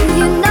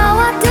 You know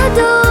what to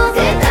do.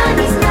 The time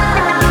is now,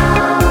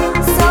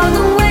 so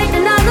don't wait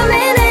another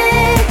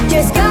minute,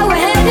 just go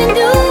ahead and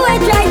do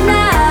it right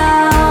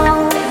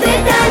now. The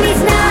time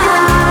is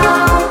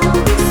now,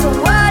 so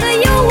what are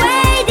you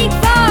waiting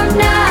for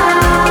now?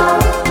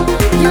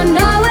 You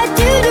know what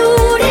to do.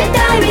 The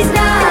time is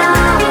now,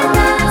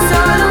 so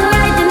don't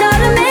wait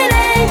another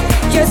minute,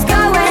 just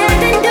go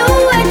ahead and do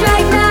it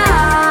right now.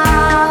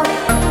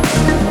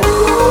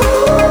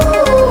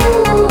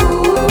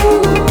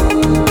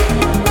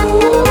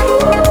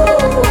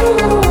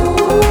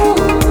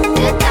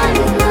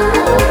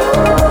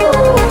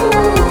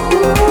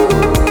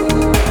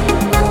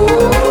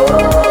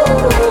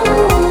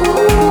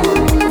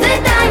 The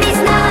time is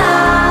now,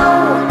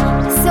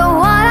 so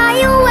what are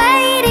you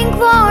waiting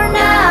for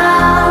now?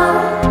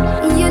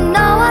 You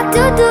know what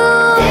to do.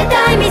 The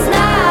time is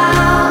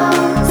now,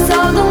 so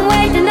don't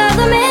wait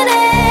another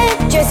minute,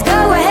 just go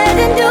ahead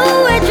and do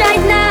it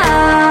right now.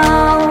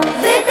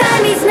 The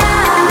time is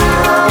now,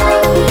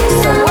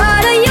 so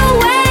what are you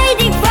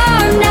waiting for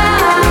now?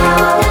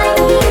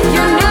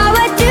 You know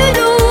what to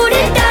do.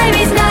 The time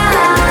is now,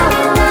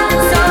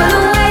 so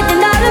don't wait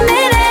another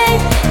minute,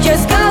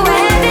 just go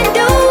ahead and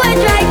do it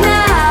right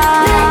now.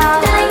 The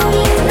time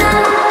is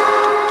now.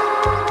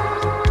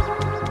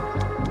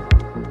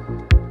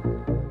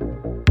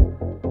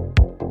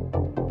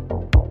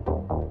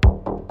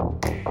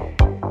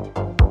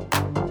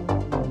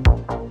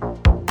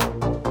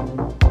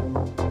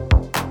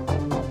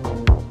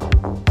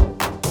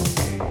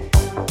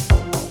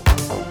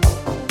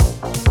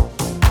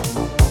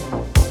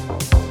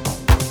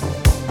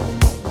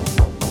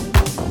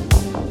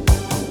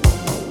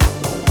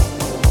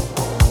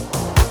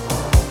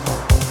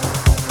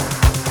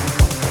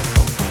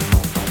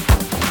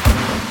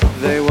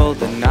 They will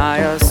deny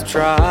us,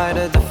 try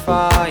to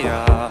defy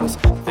us.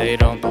 They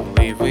don't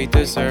believe we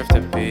deserve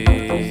to be.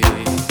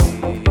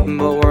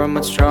 But we're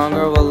much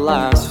stronger, we'll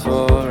last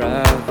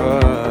forever,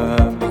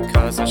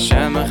 because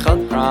Hashem Echad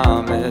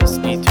promised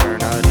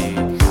eternity.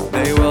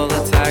 They will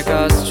attack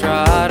us,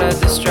 try to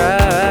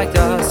distract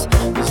us.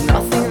 There's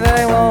nothing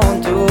they won't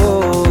do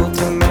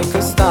to make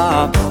us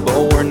stop. But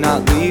we're not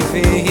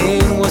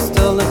leaving, we're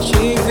still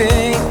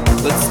achieving.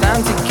 Let's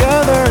stand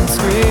together and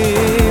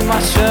scream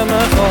Hashem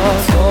Echad.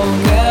 So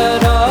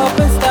get up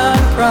and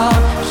stand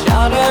proud,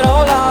 shout it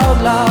all out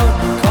loud,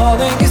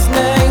 calling His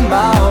name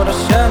out.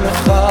 Hashem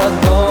Echad,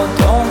 no,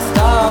 don't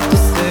stop the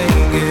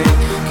singing,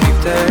 keep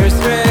the ears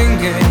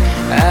ringing,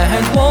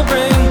 and we'll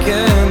bring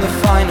in the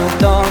final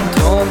dawn.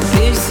 Don't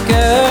be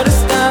scared to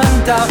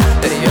stand out,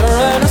 that you're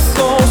in a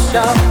soul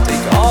shout.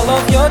 Take all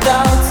of your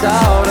doubts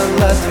out and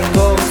let them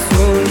go.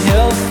 Soon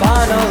He'll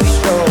finally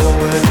show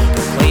it,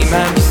 proclaim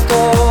and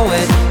bestow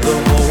it. The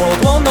whole world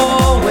will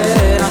know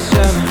it.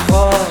 Hashem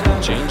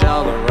Echad. Change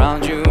all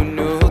around you,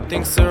 new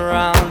things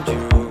surround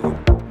you,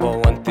 but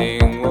one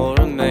thing will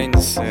remain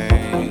the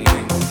same.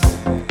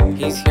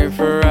 He's here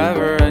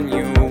forever and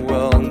you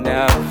will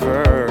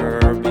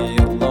never be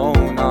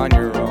alone on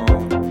your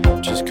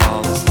own. Just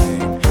call His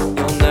name,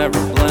 you'll never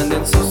blend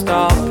in, so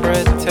stop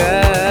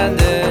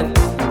pretending.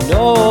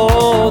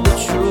 Know the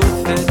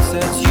truth, it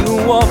sets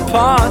you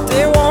apart.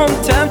 They won't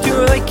tempt you,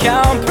 they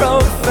can't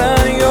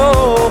profane you.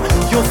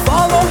 You'll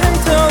follow Him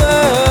till the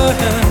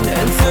end,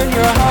 and soon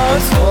your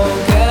heart. So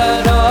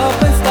get up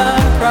and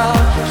stand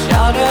proud,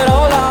 shout it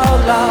all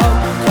out loud,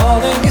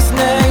 calling His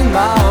name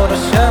out.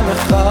 Hashem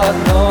Echad,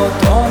 no,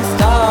 don't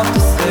stop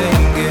the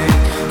singing,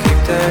 keep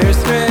the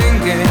ears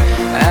ringing,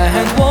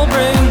 and we'll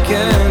bring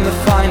in the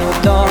final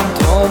dawn.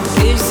 Don't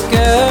be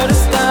scared to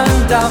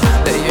stand out,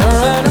 that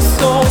you're in a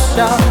soul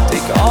shout.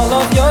 Take all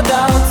of your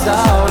doubts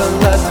out and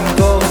let them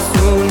go.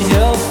 Soon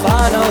He'll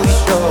finally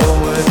show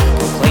it,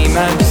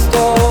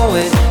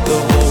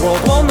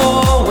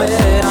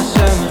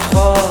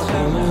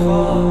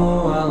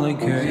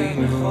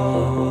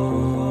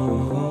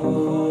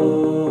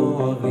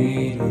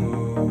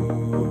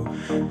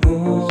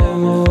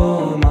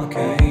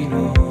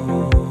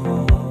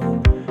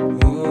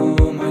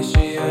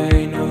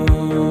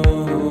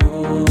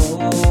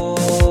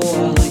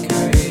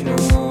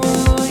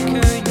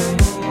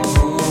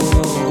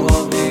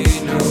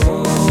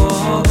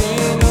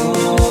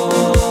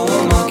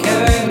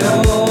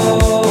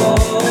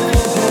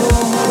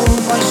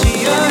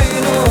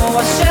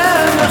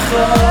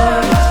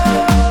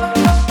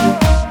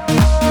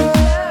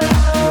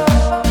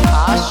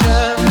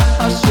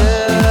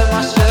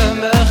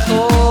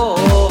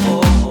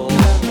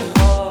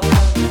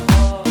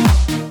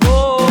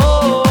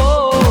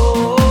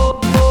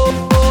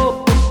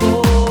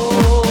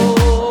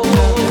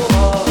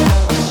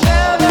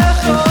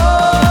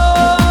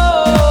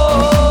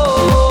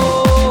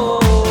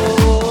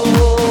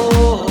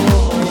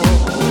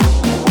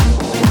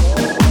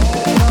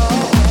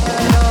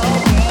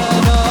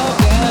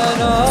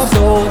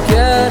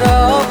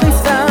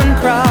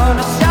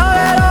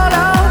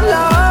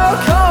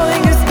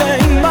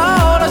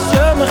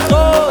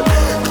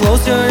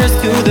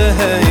 the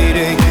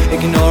hating,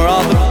 ignore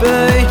all the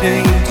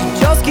baiting.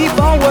 Just keep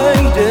on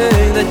waiting,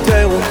 the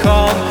day will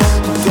come.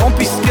 Don't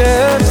be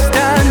scared,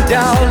 stand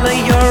out, let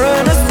your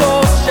inner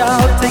soul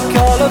shout. Take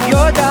all of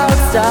your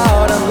doubts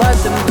out and let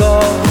them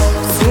go.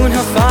 Soon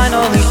he'll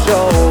finally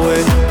show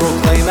it,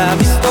 proclaim and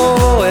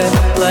bestow it.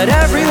 Let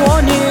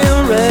everyone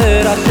hear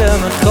it,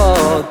 Hashem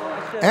Echad.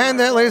 And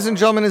that, ladies and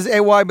gentlemen, is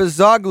A.Y.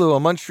 Bazaglu, a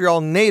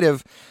Montreal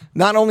native.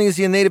 Not only is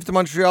he a native to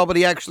Montreal, but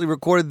he actually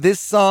recorded this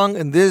song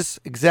in this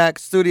exact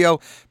studio,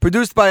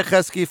 produced by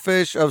Chesky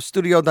Fish of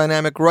Studio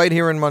Dynamic right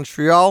here in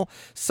Montreal.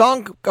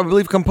 Song, I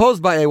believe,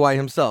 composed by A.Y.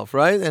 himself,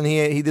 right? And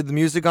he did the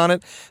music on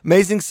it.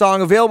 Amazing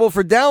song, available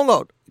for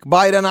download. You can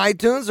buy it on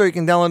iTunes, or you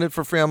can download it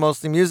for free on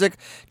Mostly Music.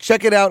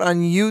 Check it out on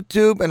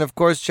YouTube, and of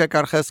course, check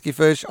out Chesky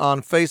Fish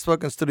on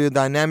Facebook and Studio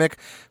Dynamic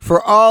for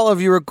all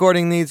of your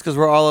recording needs, because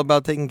we're all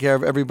about taking care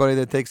of everybody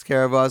that takes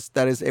care of us.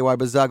 That is A.Y.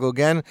 Bazaglu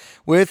again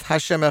with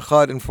Hashem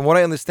Echad, and from what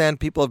I understand,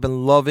 people have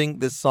been loving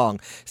this song.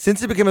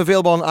 Since it became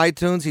available on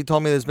iTunes, he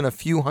told me there's been a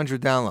few hundred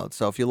downloads,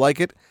 so if you like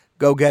it,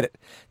 go get it.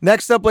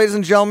 Next up, ladies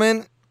and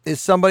gentlemen, is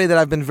somebody that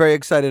I've been very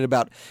excited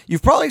about.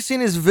 You've probably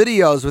seen his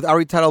videos with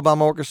Ari Teitelbaum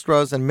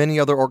Orchestras and many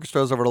other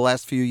orchestras over the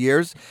last few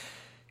years.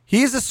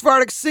 He's a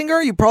Sephardic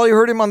singer. You probably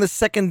heard him on The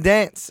Second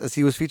Dance, as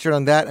he was featured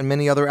on that and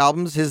many other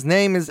albums. His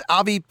name is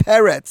Avi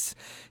Peretz.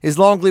 His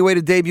longly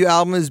awaited debut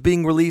album is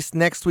being released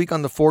next week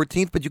on the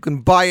 14th, but you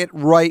can buy it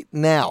right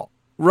now.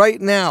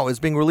 Right now is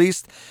being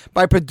released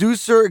by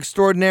producer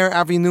extraordinaire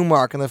Avi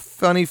Newmark. And the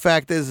funny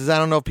fact is I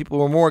don't know if people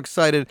were more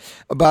excited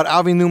about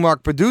Avi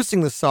Newmark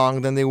producing the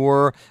song than they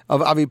were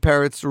of Avi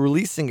Peretz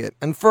releasing it.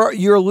 And for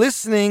your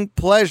listening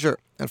pleasure,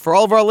 and for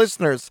all of our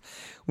listeners,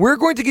 we're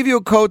going to give you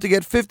a code to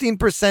get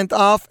 15%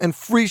 off and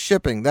free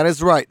shipping. That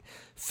is right.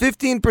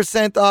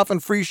 15% off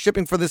and free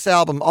shipping for this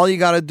album. All you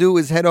got to do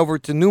is head over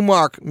to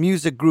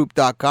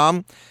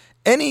newmarkmusicgroup.com.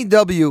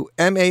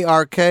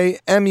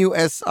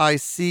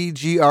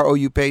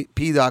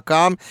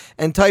 NEWMARKMUSICGROUP.com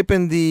and type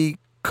in the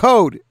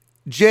code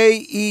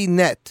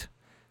JENET.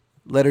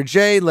 Letter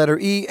J, letter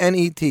E,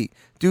 N-E-T.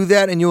 Do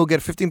that and you will get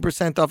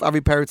 15% off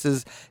Avi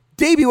Peretz's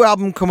debut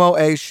album, Kamo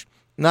Eish.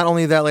 Not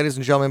only that, ladies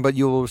and gentlemen, but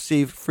you will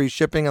receive free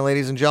shipping. And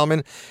ladies and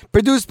gentlemen,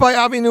 produced by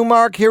Avi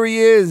Newmark, here he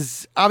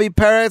is, Avi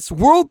Peretz,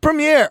 world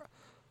premiere,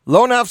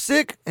 Lo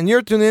Nafsik, and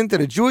you're tuned in to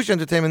the Jewish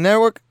Entertainment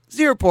Network,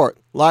 Z Report,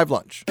 Live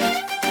Lunch.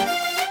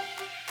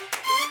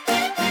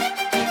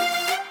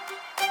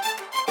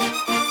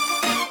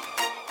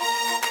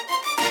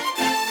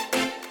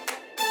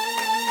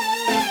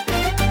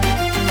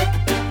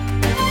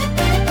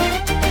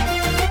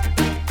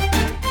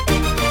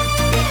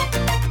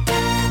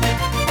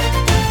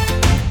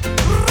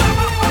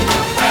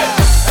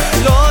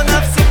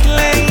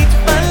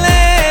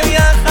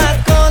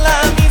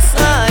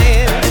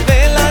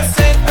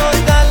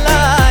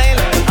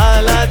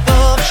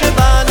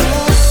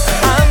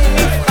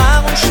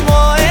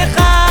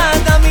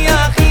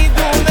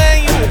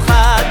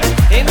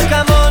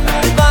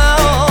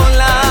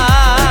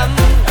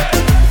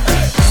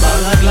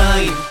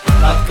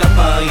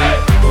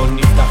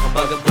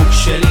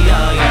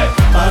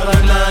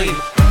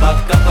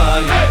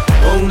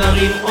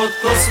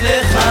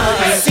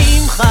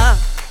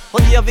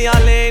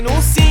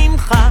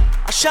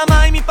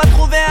 השמיים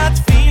יפתחו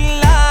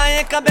והתפילה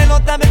יקבל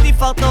אותה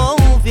בתפארתו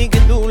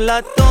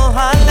ובגדולתו.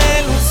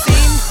 הללו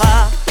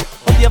שמחה,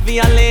 עוד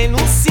יביא עלינו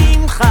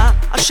שמחה.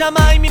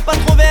 השמיים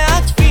יפתחו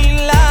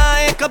והתפילה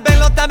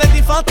יקבל אותה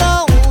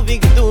בתפארתו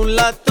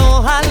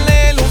ובגדולתו.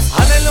 הללו,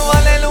 הללו,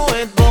 הללו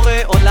את בורא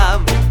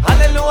עולם.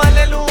 הללו,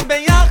 הללו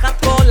ביחד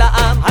כל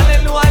העם.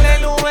 הללו,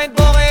 הללו את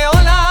בורא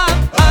עולם.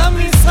 עם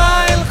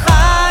ישראל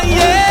חי,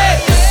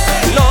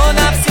 לא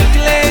נפסיק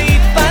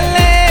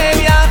להתפלל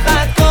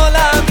יחד כל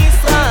עם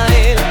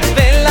ישראל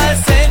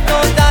ולשאת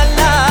תודה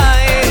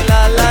לאל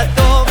על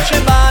הטוב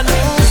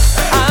שבנו.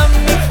 עם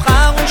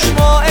נבחר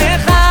ושמו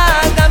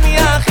אחד, עם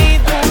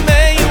יחיד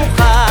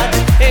ומיוחד,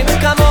 אין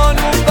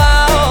כמונו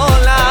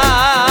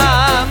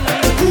בעולם.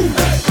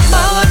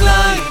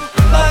 ברגליים,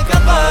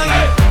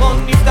 בכפיים, בוא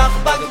נפתח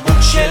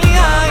בקבוק של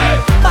יין.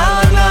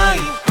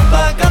 ברגליים,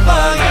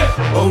 בכפיים,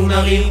 בואו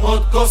נרים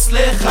עוד כוס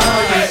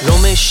לחיים. לא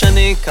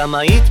משנה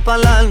כמה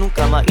התפללנו,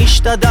 כמה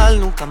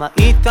השתדלנו, כמה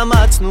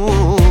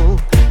התאמצנו,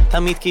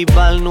 תמיד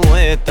קיבלנו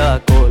את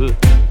הכל,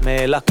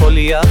 מאל הכל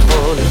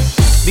יכול.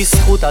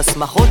 בזכות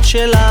השמחות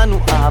שלנו,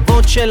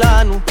 האהבות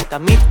שלנו,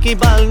 תמיד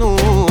קיבלנו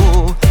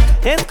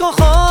את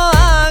כוחו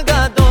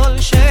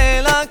הגדול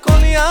של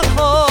הכל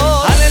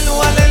יכול.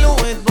 הללו, הללו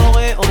את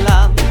בורא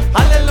עולם.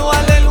 הללו,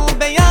 הללו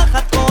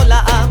ביחד כל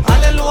העם.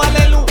 הללו,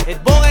 הללו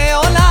את בורא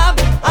עולם.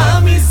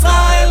 עם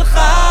ישראל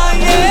חי,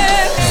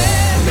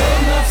 לא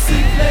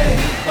נפסיק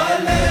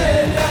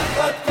להתפלל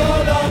יחד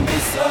כל עם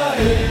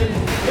ישראל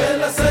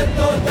ולשאת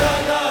תודה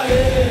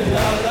לאל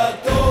על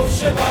הטוב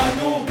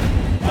שבנו.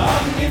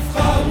 עם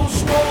נבחר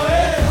ושמו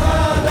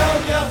אחד,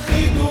 עם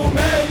יחיד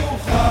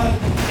ומיוחד,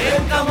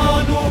 אין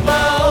כמונו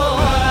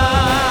בעולם.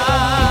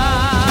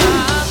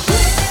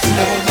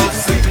 לא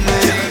נפסיק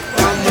להתפלל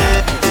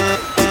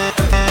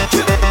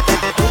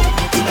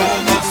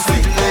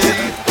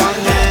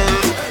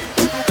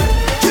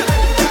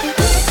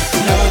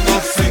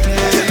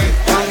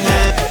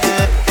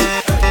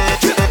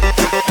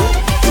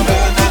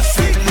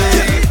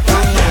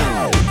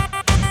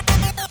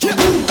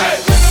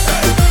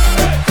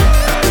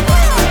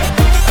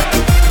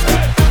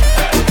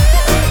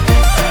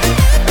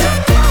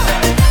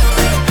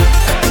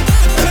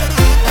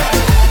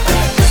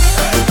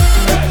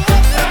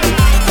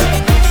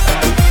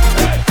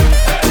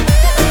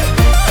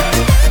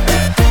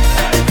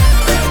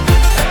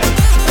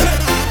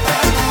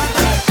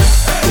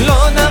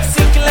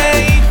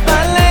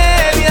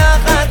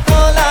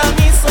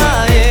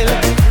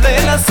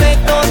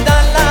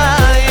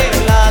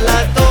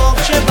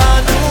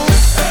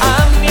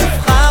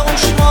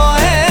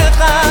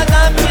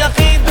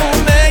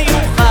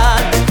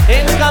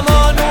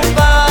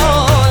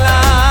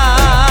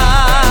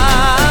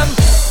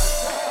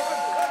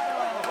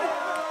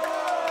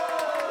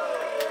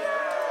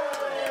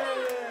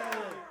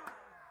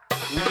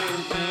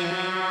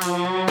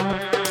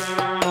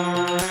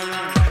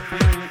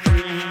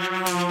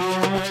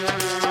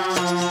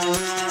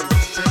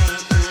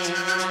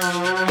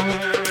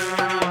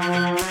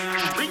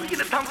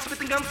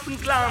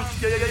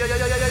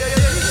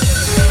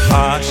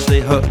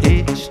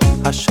האיש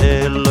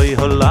אשר לא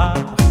יהולך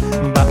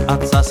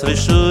בעצס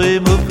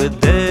רשויים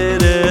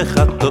ובדרך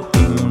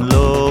הטועים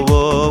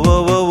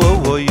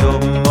לו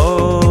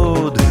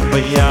יומוד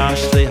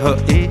וישרי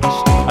האיש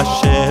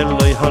אשר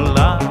לא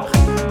יהולך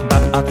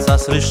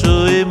בעצס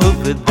רשויים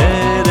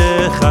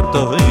ובדרך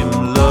הטועים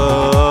לו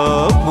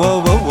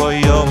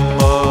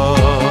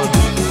יומוד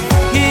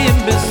אם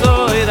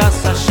בסוי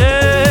רס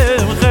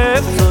השם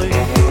חפצוי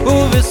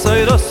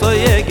ובסוי רסוי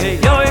יגי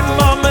יוי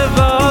ממה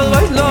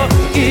ואלוי לו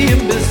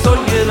אם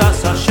בסוי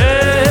רס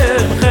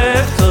השם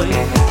חפצוי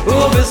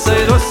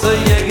ובסוי רסוי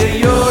יגי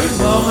יוי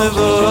ממה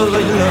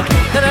ואלוי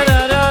לו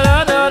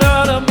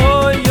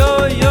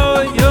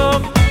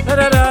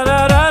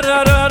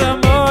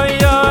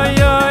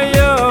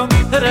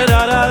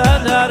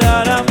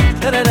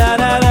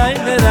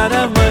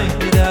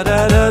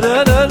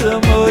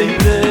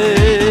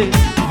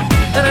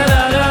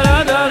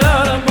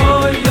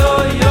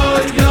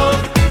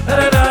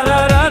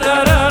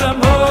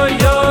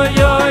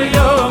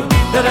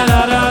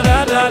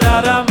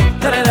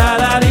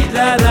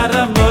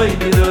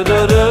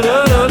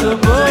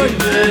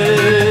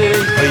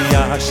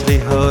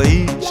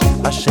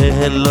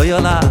לא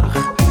ילך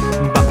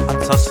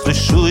בעצס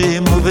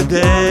רשויים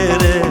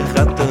ובדרך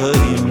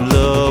הטועים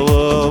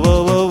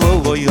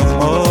לו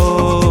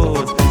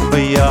יומוד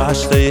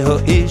וישרי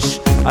האיש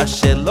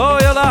אשר לא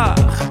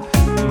ילך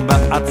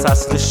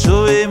בעצס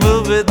רשויים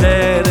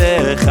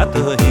ובדרך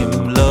הטועים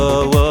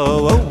לו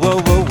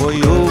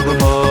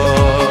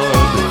יומוד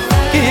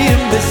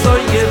אם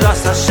בסוי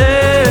ירס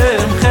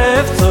השם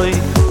חפצוי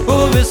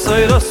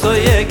ובסוי רסוי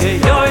יגי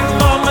יוי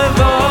ממה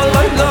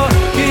ואלוי לו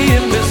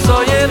אם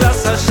בסוי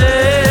ירס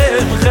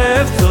השם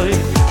חפצוי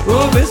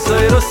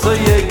ובסוי רסוי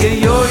יגי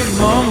יוי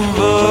ממה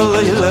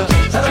ואלוי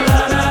לו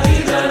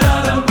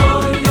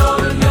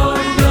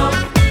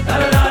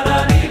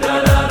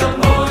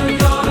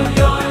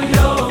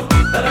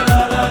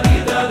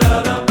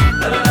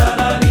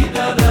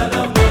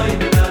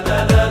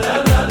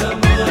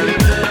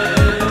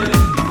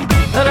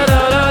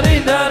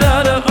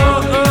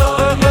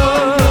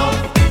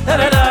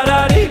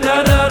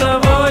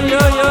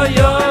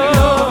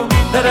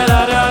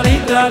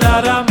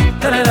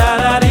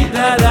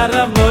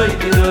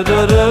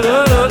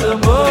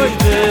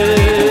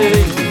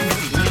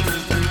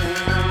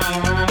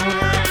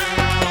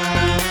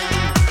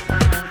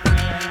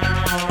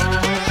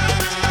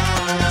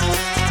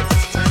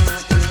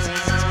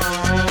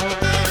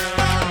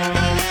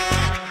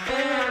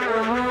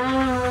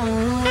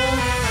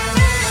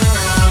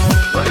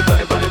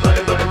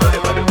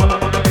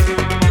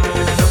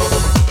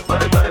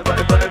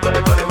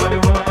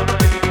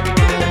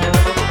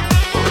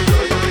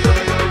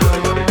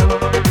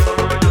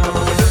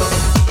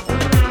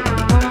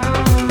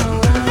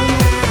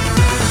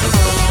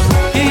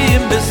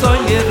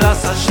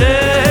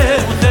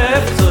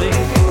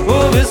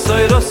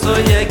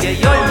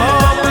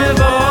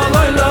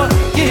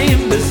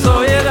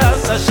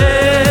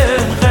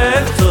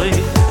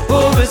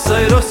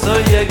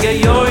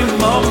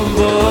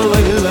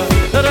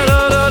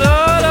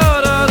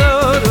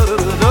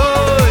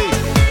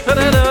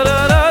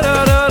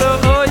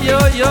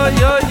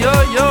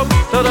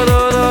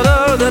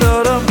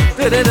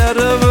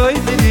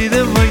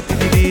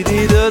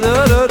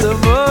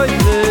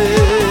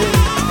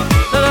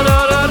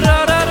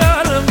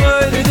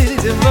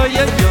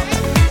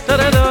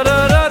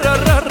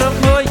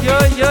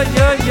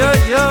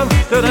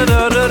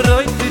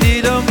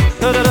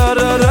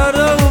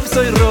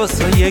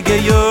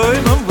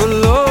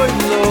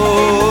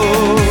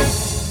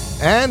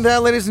And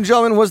that, ladies and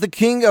gentlemen, was the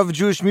king of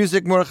Jewish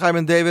music, Mordechai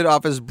Ben David,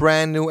 off his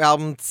brand new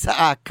album,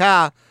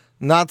 Tza'aka.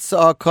 Not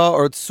Tza'aka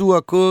or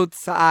Tzuaku,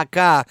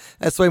 Tza'aka.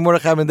 That's the way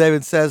Mordechai Ben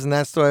David says, and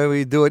that's the way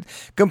we do it.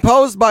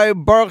 Composed by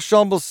Baruch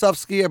Shalom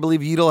Bolsovsky. I believe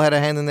Yidel had a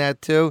hand in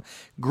that too.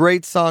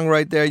 Great song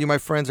right there. You, my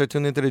friends, are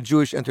tuned into the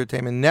Jewish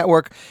Entertainment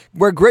Network,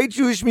 where great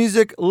Jewish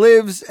music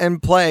lives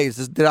and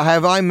plays.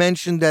 Have I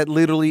mentioned that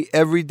literally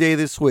every day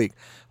this week?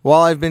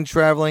 While I've been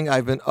traveling,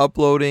 I've been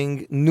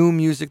uploading new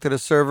music to the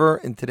server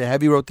into the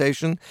heavy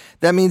rotation.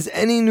 That means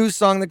any new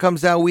song that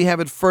comes out, we have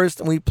it first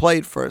and we play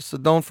it first. So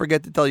don't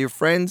forget to tell your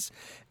friends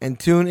and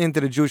tune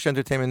into the Jewish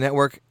Entertainment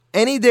Network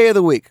any day of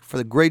the week for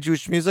the great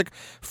Jewish music.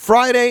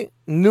 Friday,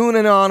 noon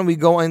and on, we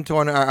go into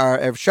our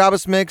Erev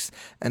Shabbos mix,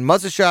 and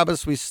Matzah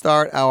Shabbos, we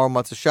start our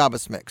Matzah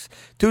Shabbos mix.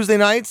 Tuesday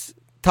nights,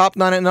 Top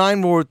 9 at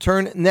 9 will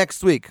return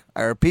next week.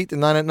 I repeat, the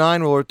 9 at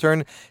 9 will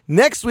return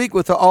next week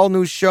with an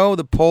all-new show.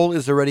 The poll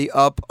is already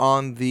up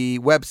on the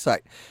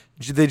website,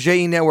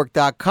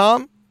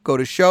 thejenetwork.com. Go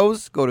to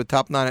shows, go to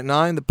Top 9 at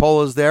 9. The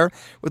poll is there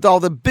with all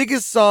the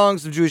biggest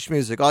songs of Jewish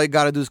music. All you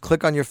got to do is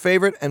click on your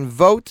favorite and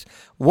vote.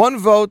 One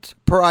vote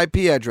per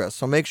IP address.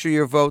 So make sure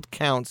your vote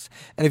counts.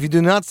 And if you do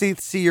not see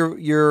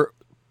your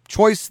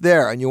choice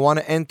there and you want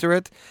to enter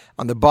it,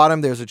 on the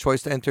bottom there's a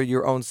choice to enter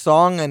your own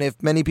song, and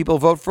if many people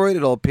vote for it,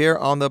 it'll appear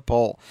on the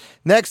poll.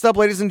 Next up,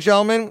 ladies and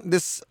gentlemen,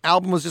 this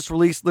album was just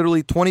released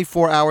literally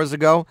 24 hours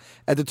ago.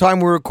 At the time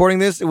we're recording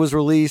this, it was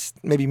released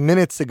maybe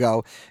minutes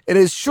ago. It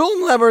is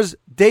Shulem Leber's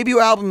debut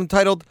album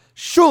entitled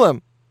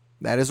Shulam.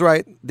 That is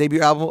right.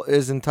 Debut album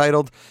is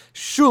entitled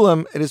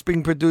Shulam. It is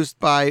being produced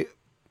by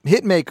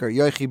hitmaker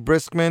Yochi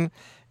Briskman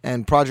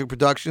and Project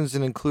Productions,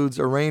 and includes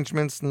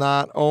arrangements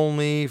not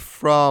only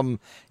from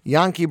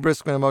Yankee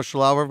Briskman and Moshe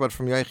Lauer, but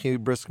from Yochi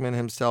Briskman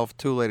himself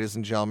too, ladies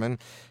and gentlemen.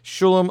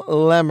 Shulam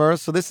Lemmer.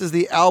 So this is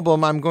the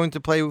album. I'm going to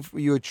play for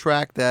you a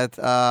track that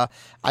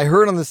I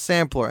heard on the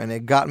sampler, and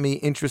it got me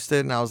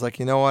interested, and I was like,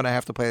 you know what, I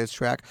have to play this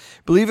track.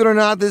 Believe it or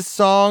not, this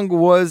song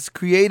was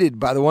created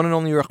by the one and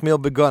only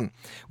Yerachmiel Begun.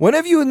 When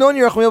have you known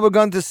Yerachmiel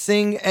Begun to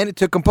sing and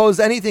to compose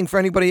anything for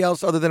anybody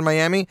else other than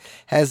Miami?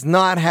 Has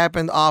not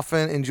happened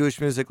often in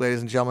Jewish music,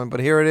 ladies and gentlemen, but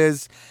here it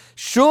is.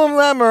 Shulam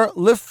Lemmer,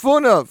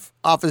 Lifunov,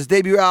 off his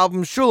debut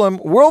album,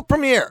 Shulam, world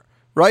premiere,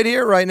 right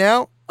here, right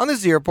now, on the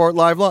Z Report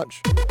Live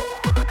Lunch.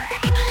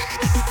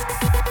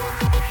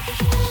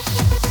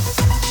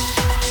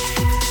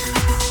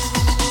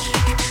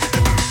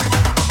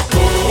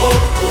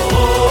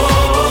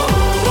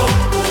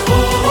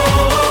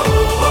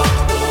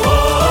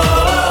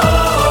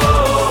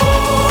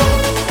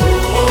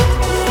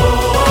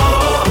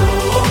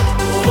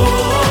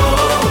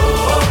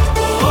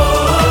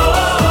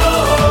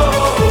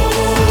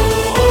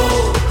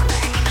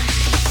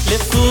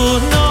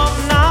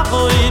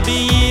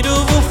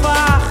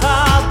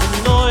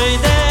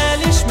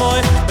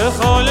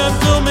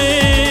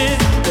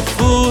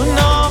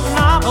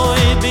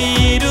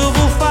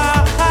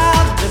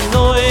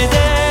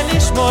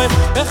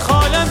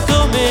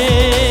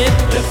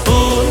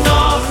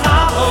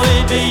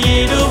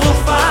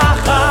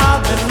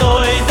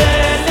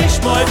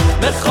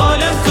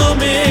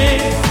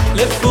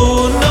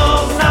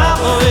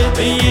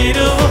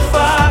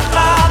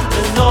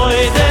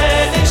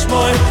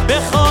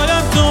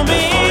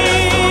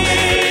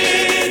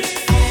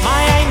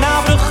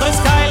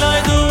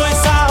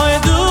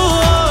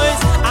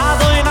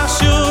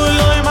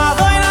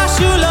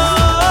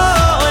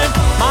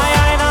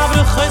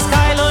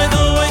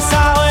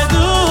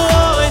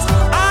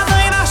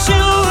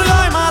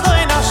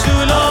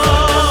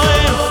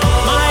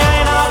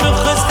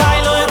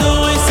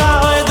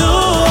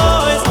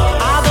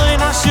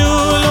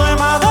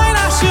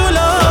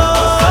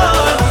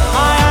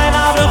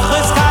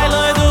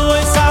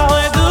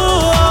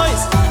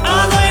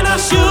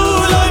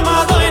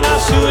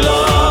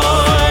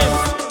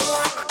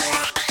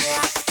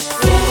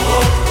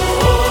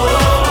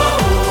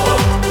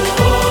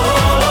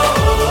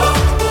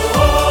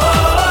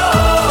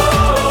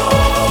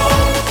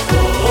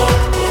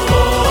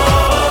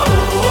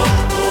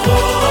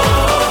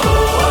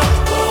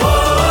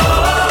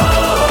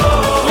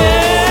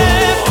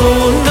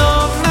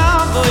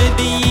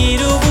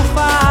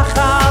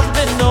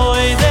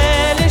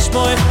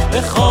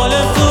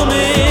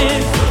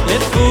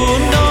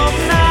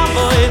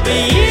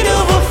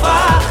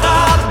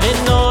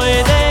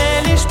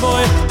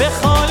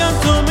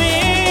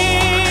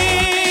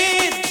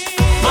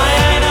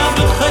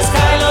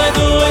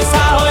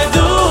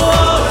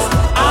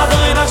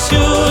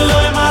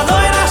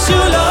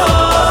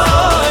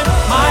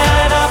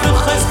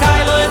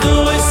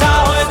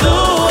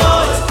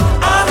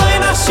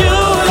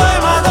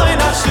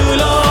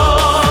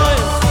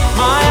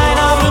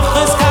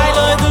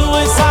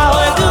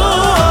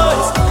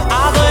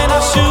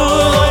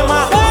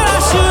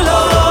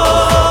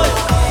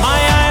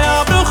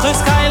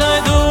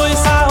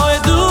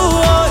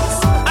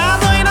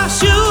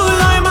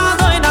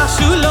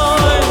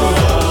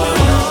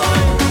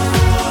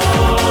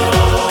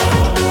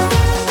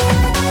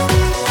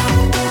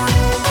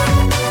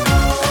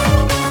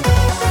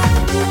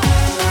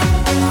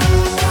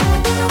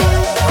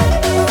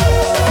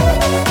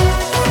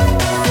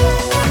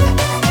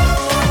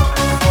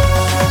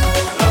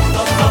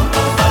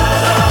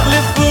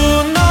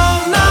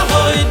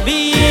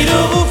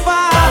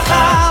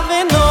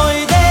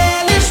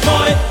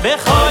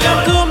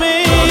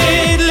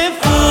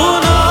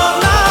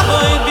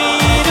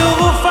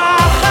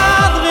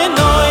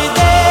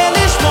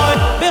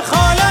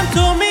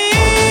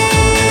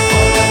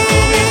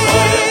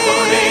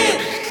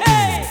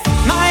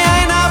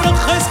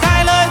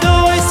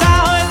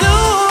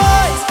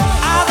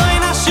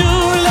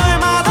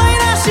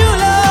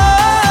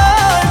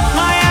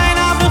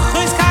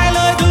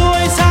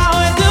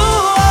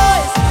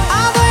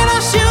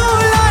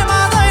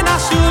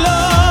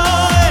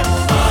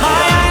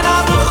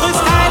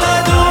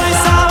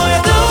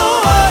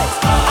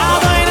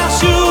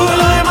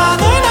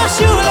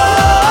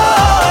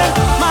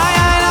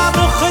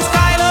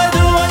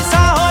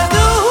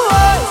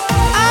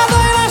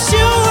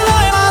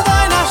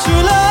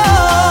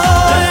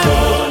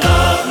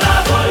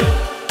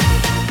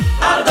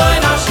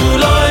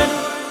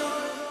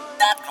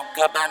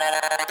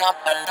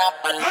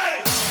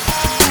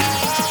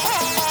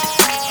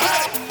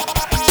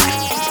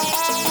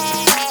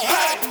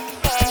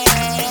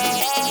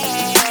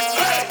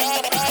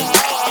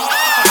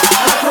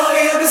 הכל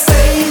יהיה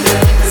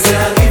בסדר, זה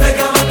אני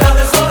וגם אתה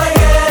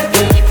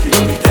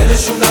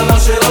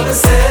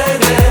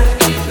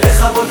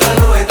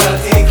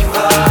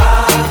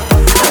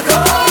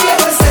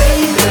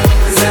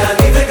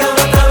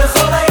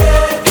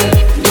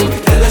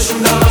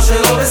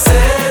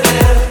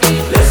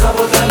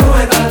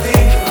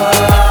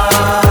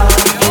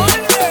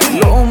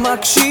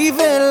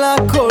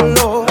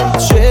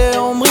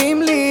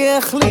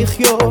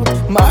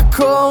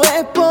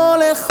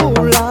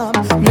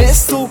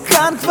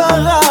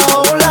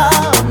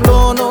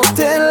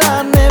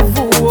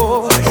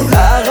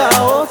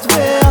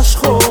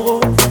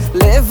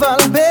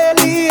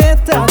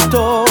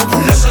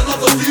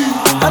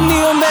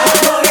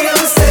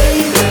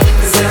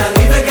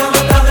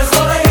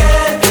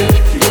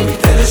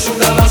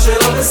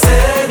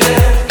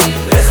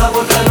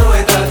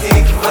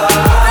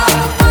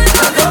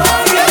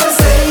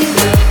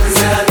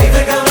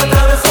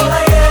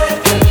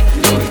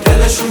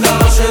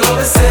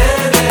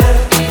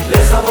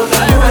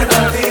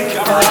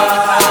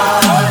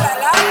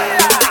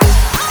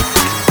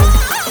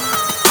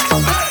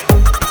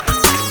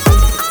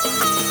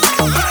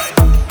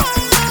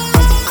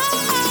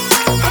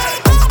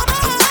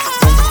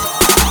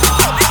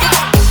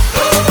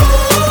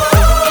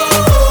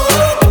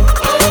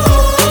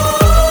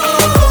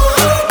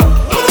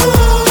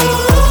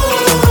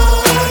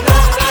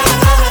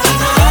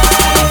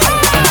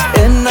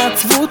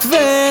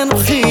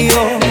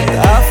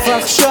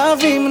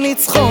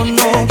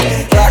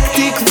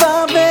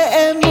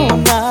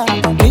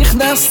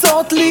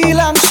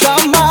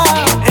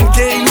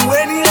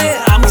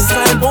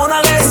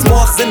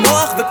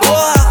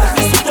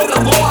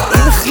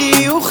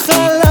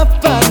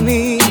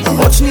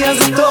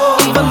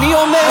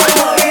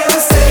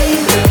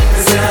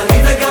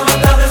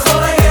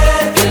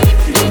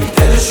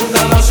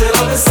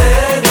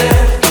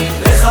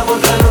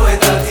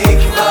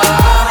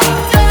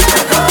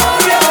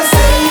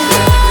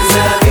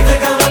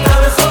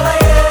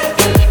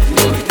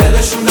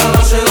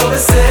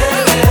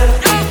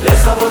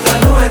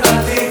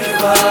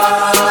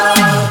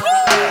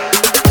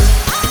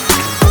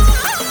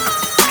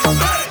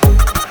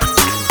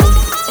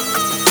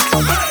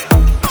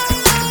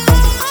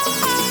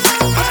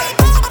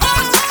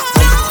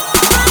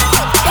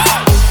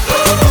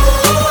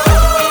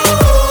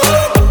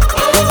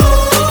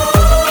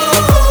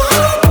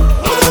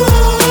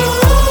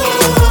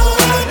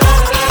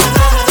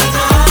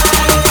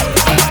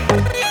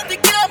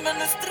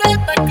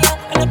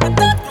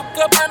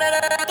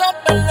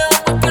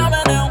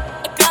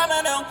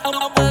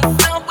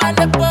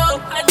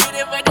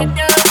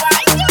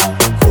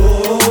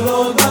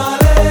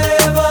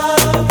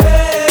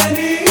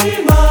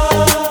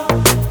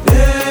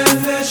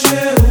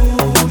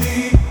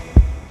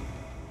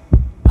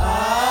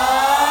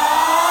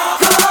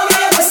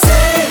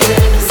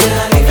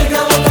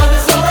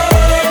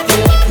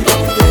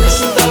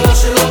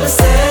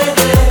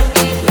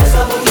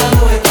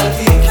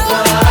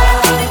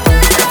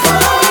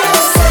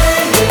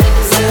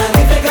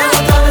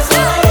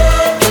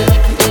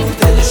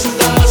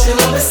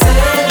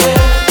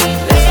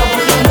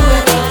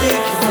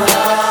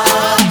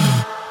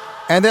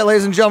And that,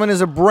 ladies and gentlemen, is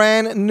a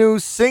brand new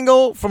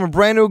single from a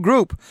brand new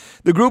group.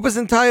 The group is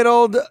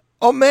entitled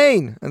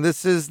Omein, and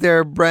this is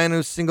their brand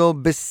new single,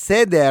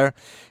 Beseder.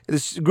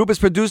 This group is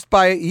produced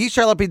by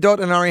Yishai Lapidot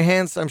and Ari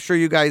Hans. I'm sure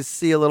you guys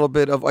see a little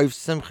bit of Oif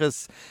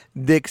Simchas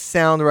Dick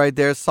sound right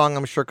there. Song,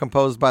 I'm sure,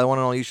 composed by the one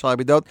and only Yishai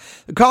Lapidot.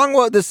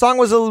 The song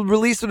was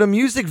released with a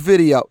music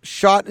video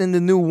shot in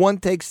the new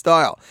one-take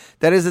style.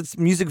 That is, its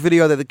music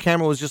video that the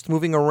camera was just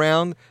moving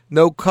around.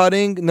 No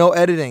cutting, no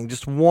editing,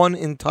 just one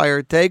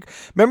entire take.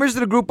 Members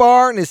of the group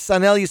are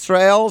Nisanel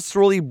Yisrael,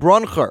 Sruli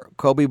Broncher,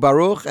 Kobi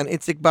Baruch, and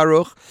Itzik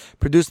Baruch.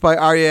 Produced by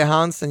Aryeh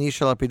Hans and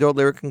Yishai Lapidot.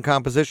 Lyric and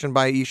composition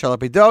by Yishai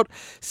Lapidot.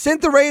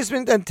 Synth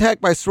arrangement and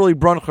tech by Sruli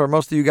Broncher.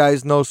 Most of you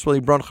guys know Sruli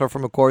Broncher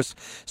from, of course,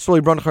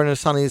 Sruli Broncher and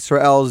Nisanel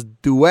Yisrael's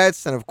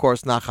duets, and of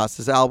course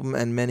Nachas's album,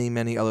 and many,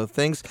 many other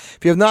things. If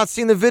you have not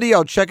seen the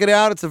video, check it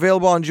out. It's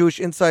available on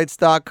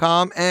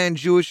JewishInsights.com and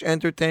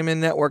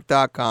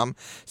JewishEntertainmentNetwork.com.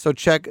 So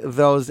check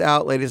those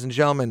out, ladies and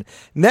gentlemen.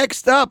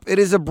 Next up, it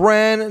is a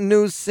brand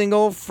new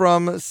single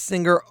from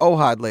singer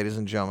Ohad, ladies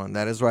and gentlemen.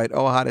 That is right,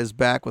 Ohad is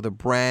back with a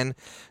brand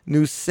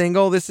new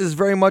single. This is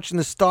very much in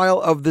the style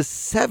of the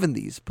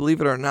 70s, believe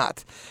it or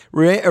not.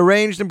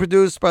 Arranged and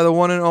produced by the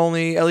one and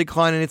only Eli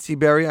Klein and Itzy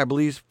Berry. I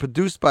believe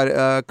composed by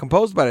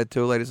the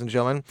two, ladies and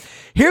gentlemen.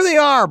 Here they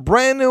are,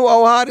 brand new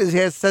Ohad.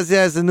 Says he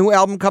has a new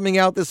album coming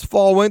out this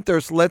fall, winter,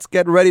 so let's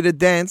get ready to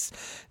dance.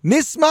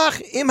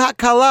 Nismach im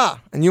hakala.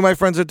 And you, my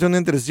friends, are tuned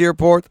into the Z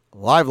Report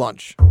Live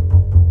Lunch.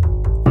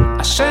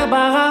 אשר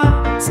ברא,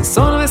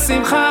 ששון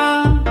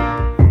ושמחה,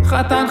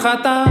 חתן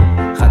חתן,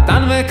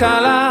 חתן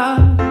וכלה,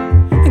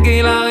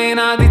 גיל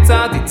הרינה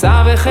דיצה,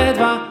 דיצה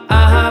וחדווה,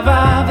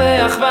 אהבה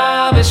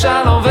ואחווה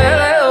ושלום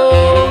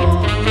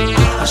ורעות.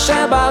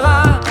 אשר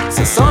ברא,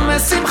 ששון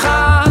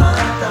ושמחה,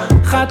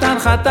 חתן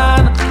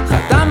חתן,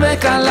 חתן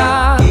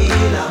וכלה,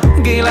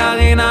 גיל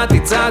הרינה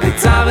דיצה,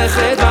 דיצה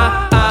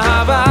וחדווה,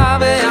 אהבה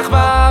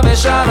ואחווה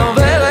ושלום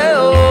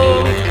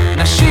ורעות.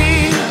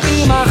 נשיר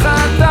עם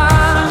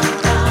החתן,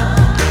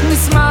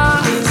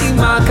 נשמח עם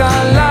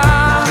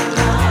הכלה,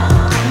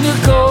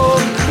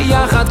 נרקוד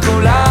יחד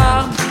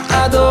כולם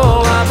עד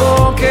אור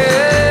הבוקר,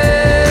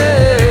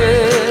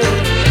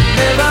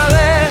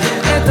 נברך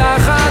את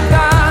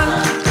החתן,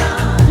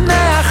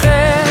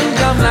 נאחל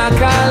גם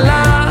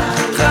לכלה,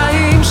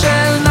 חיים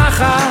של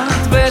נחת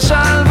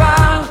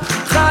ושלווה,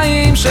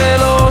 חיים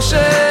של אושר.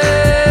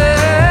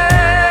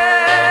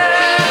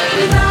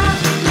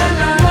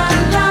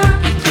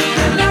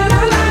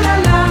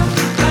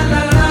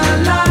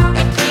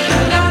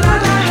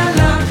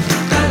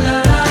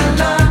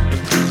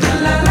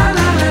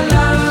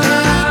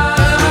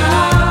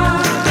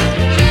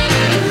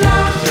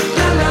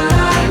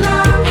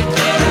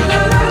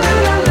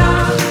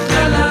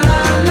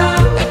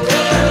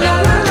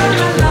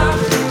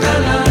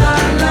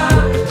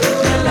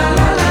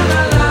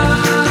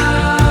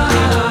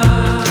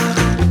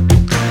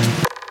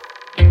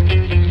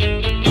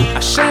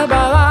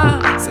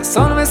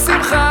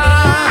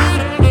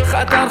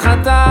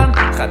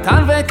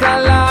 חתן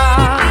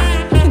וכלה,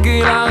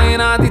 גיל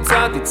הרינה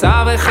דיצה,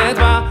 דיצה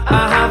וחדווה,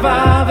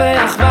 אהבה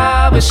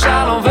ואחווה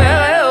ושלום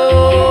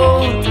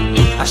ורעות.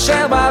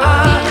 אשר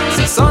ברא,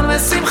 ששון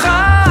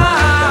ושמחה,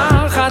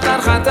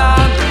 חתן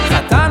חתן,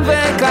 חתן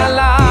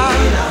וכלה,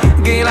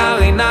 גיל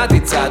הרינה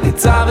דיצה,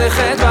 דיצה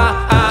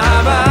וחדווה,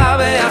 אהבה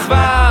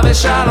ואחווה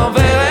ושלום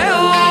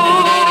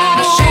ורעות.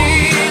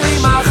 נשיר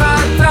עם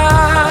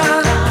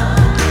החתן,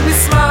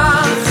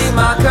 נשמח עם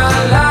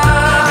הכלה,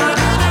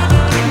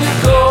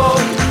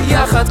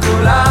 יחד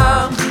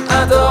כולם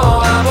עד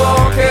אור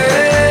הבוקר,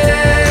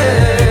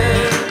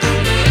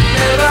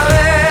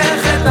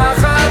 נברך את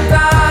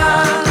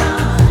החתן,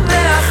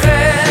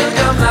 נאחל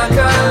גם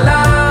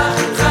לכלה,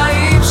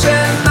 חיים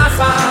של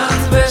נחת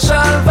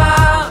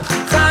ושלווה,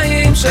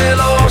 חיים של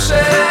אושר.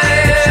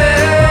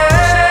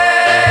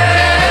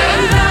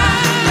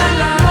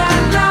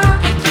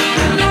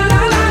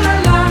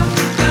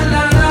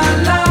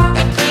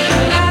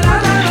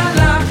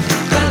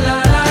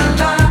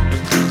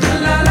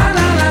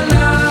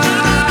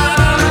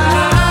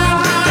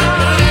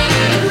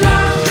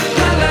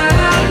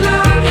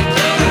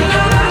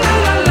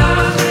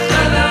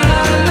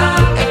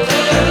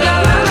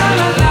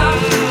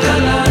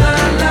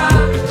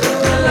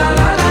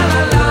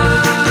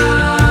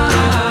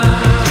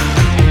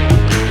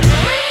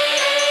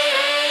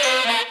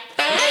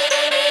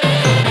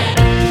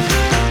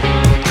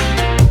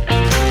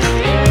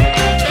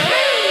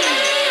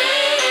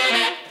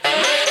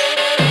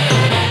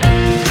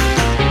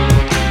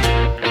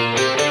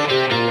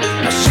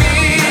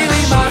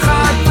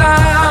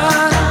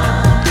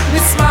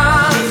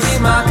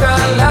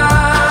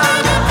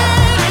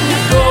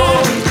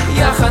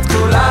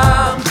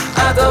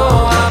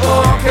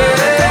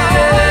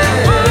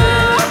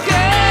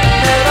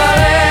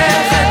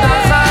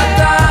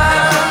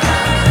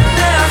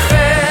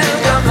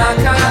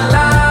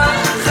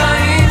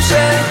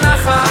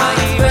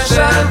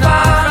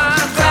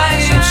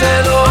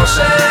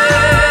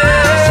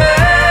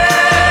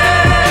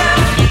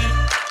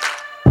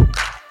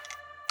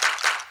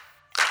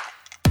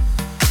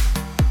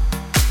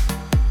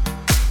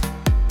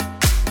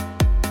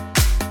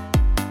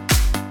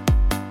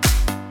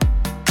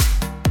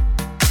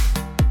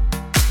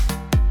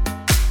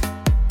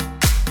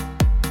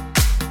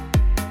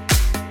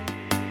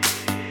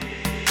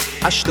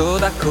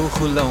 אשדוד עכו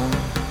חולון,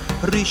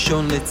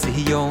 ראשון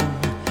לציון,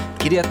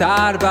 קריית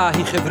ארבע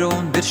היא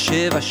חברון, באר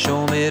שבע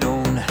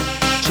שומרון.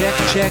 צ'ק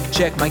צ'ק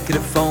צ'ק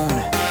מיקרופון,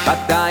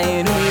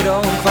 עדיין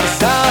ומירון, כפר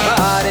סבא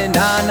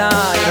רעננה,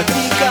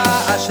 העתיקה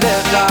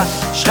אשריך,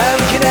 שכם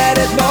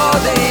כנרת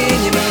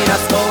מודיעין, ימינה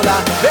שמאלה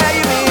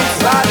וימין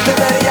צפת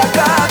טבריה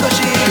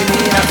קדושים,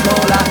 ימינה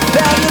שמאלה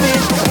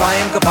וימין,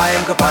 כפיים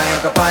כפיים כפיים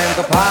כפיים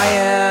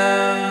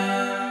כפיים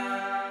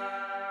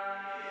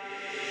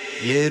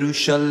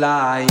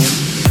ירושלים.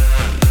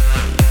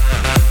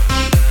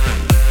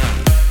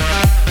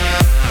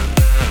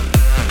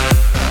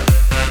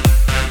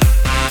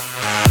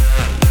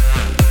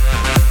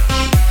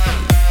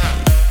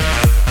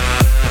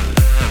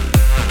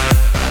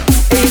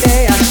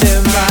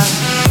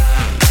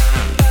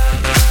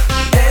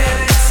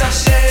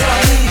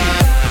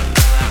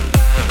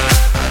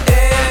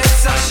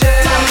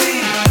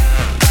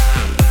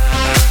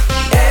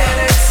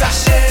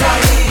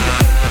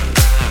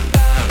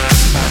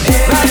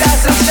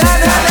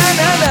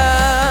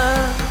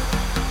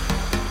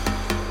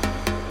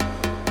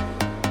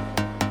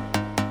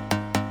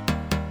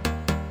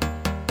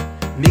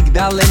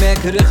 מגדל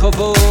עמק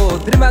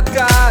רחובות, רמת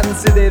גן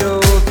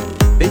שדרות,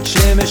 בית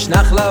שמש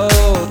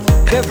נחלאות,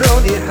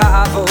 חברון עיר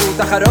האבות,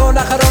 אחרון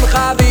אחרון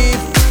חביב,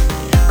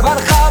 כפר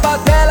חב"ד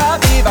תל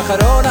אביב,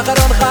 אחרון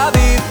אחרון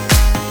חביב,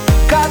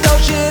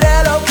 קדוש עיר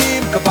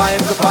אלוקים, כפיים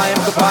כפיים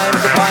כפיים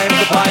כפיים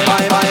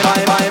כפיים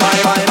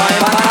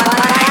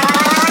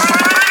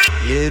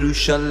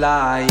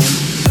ירושלים.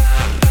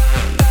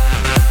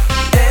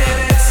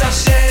 ארץ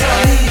אשר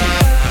אני,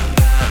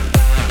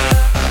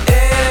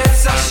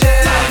 ארץ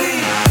אשר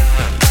אני,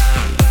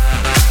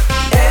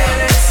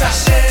 ארץ אשר אני, ארץ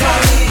אשר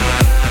אני,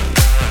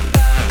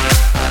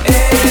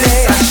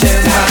 ארץ אשר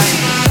אני,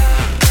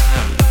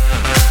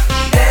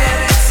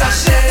 ארץ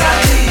אשר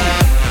אני,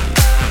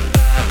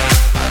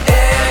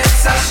 ארץ אשר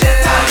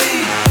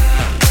אני,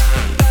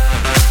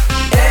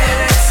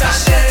 ארץ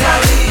אשר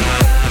אני,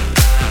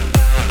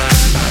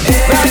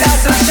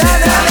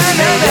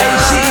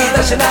 ראשית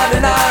השנה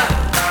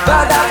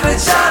ועדת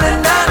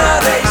רצ'ננה,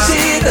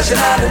 ראשית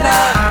השנה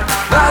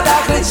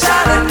ועדת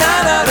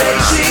רצ'ננה,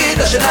 ראשית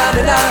השנה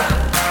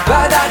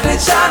ועדת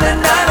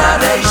רצ'ננה,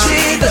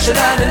 ראשית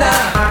השנה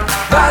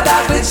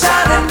ועדת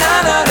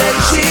רצ'ננה,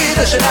 ראשית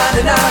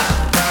השנה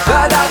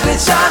ועדת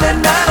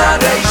רצ'ננה,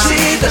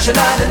 ראשית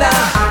השנה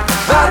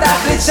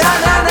ועדת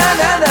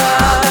רצ'ננה.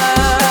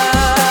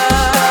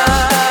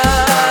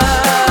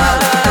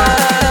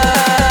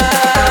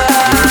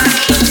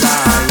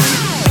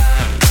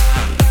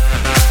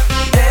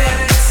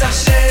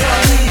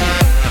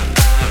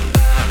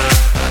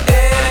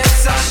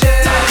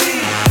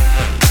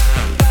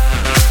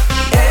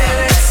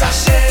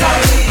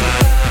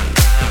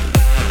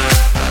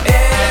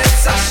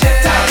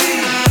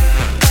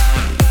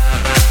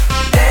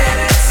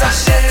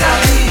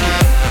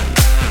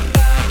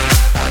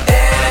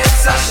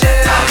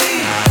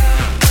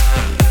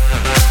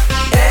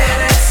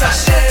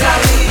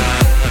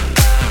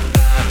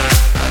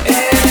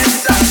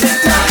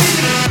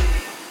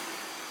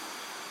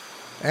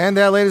 And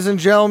that, ladies and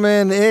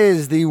gentlemen,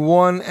 is the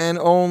one and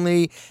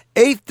only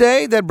eighth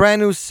day that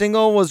brand new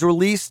single was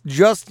released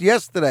just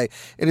yesterday.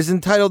 It is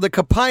entitled The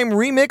Kapayim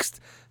Remixed,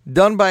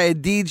 done by a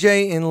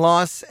DJ in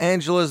Los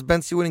Angeles.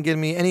 Bensi wouldn't give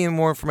me any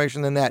more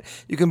information than that.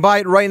 You can buy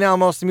it right now on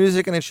Most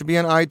Music, and it should be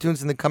on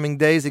iTunes in the coming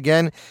days.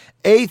 Again,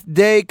 eighth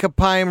day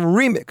Kapayim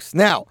Remix.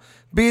 Now,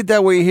 be it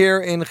that we're here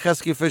in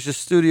Chesky Fish's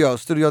Studio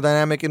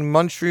Dynamic in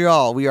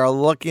Montreal. We are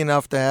lucky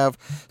enough to have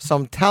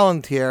some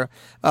talent here.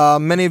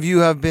 Many of you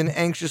have been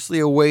anxiously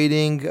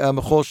awaiting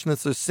Michal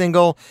Schnitzler's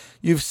single.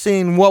 You've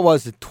seen, what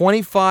was it,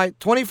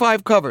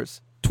 25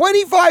 covers.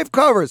 25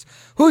 covers!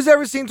 Who's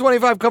ever seen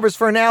 25 covers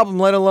for an album,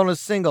 let alone a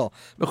single?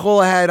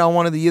 Michal had on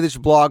one of the Yiddish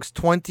blogs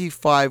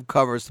 25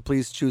 covers, so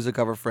please choose a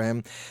cover for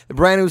him. The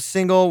brand new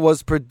single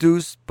was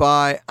produced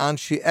by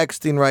Anshi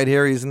Eckstein right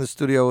here. He's in the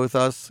studio with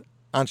us.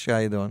 Anshi, how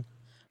you doing?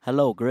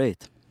 Hello,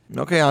 great.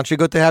 Okay, Anshi,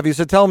 good to have you.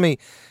 So tell me,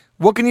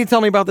 what can you tell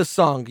me about this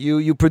song?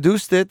 You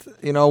produced it.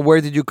 You know, where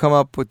did you come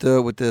up with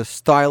the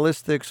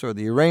stylistics or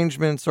the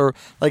arrangements, or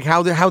like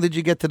how did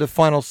you get to the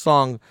final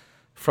song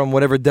from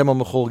whatever demo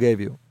Michal gave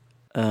you?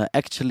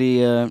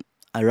 Actually,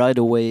 I right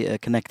away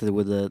connected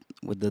with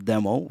the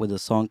demo, with the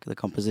song, the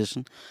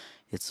composition.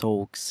 It's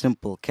so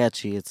simple,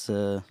 catchy. It's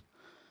you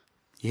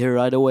hear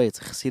right away. It's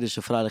a Chassidish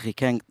Freilich. You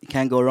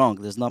can't go wrong.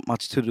 There's not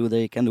much to do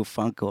there. You can do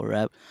funk or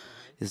rap.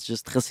 It's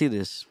just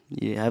Chassidish.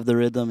 You have the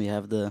rhythm,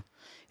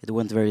 it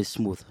went very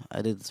smooth.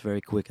 I did it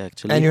very quick,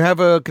 actually. And you have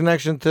a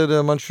connection to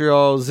the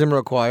Montreal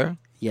Zimra Choir.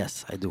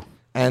 Yes, I do.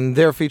 And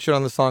they're featured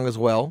on the song as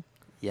well.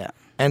 Yeah.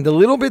 And the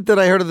little bit that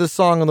I heard of the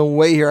song on the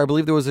way here, I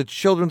believe there was a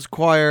children's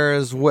choir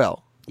as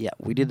well. Yeah,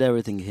 we did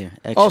everything here.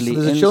 Actually,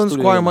 there's a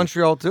children's choir in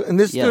Montreal too. In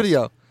this Yes.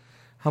 studio.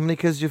 How many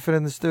kids did you fit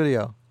in the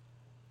studio?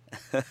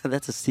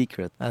 That's a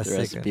secret. That's the a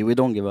recipe. secret. We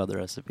don't give out the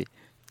recipe.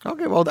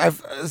 Okay, well,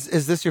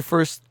 is this your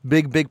first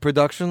big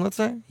production, let's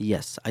say?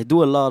 Yes, I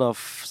do a lot of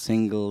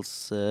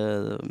singles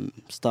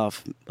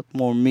stuff, but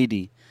more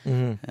MIDI.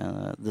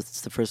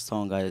 That's the first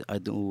song I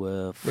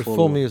do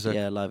full music.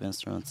 Yeah, live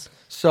instruments.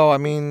 So, I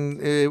mean,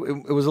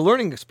 it was a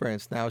learning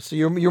experience now. So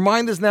your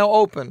mind is now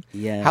open.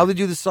 Yeah. How did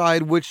you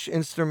decide which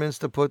instruments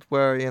to put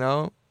where,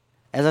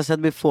 As I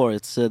said before,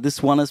 it's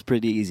this one is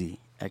pretty easy,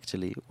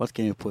 actually. What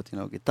can you put?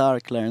 Guitar,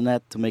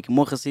 clarinet, to make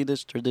more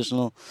Hasidic,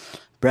 traditional,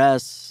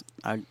 brass.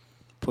 I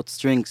put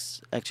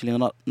strings. Actually,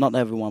 not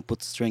everyone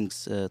puts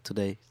strings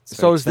today.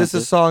 So is this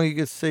a song you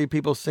could see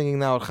people singing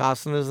now at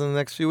Chasanas in the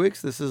next few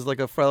weeks? This is like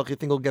a Freilich you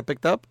think will get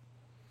picked up?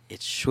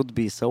 It should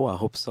be so. I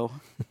hope so.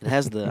 It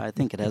has I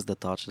think it has the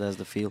touch. It has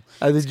the feel.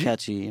 It's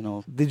catchy,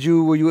 Did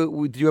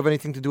you have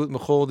anything to do with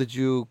Michal? Did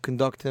you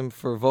conduct him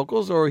for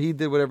vocals, or he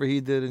did whatever he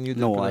did and you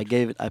did? No,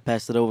 I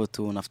passed it over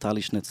to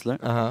Naftali Schnitzler.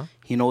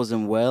 He knows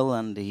him well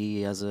and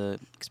he has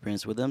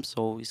experience with him,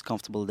 so he's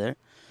comfortable there.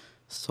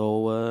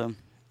 So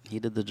he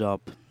did the job.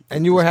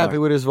 And you were happy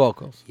with his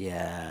vocals?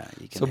 Yeah.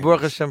 So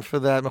Baruch Hashem for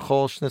that.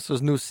 Michal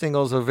Schnitzler's new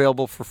singles are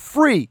available for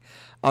free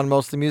on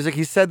Mostly Music.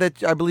 He said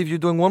that, I believe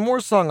you're doing one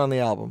more song on the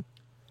album.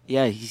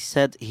 Yeah, he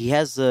said he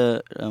has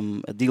a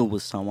deal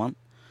with someone,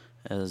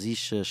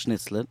 Zish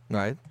Schnitzler.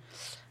 Right.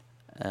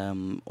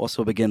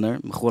 Also a beginner.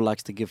 Michal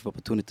likes to give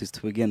opportunities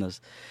to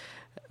beginners.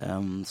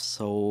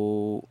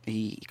 So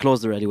he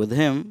closed already with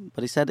him,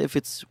 but he said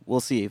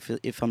we'll see.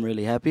 If I'm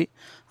really happy,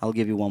 I'll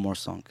give you one more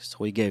song.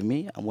 So he gave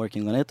me. I'm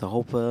working on it. I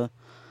hope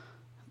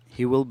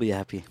he will be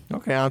happy.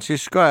 Okay,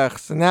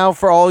 so now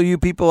for all you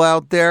people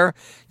out there,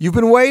 you've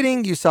been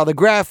waiting, you saw the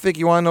graphic,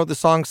 you want to know what the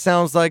song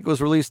sounds like. It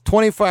was released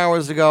 24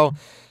 hours ago.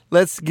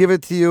 Let's give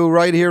it to you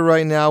right here,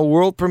 right now.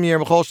 World premiere,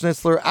 Michal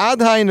Schnitzler, Ad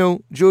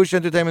Hainu, Jewish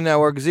Entertainment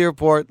Network, Z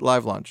Report,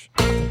 live lunch.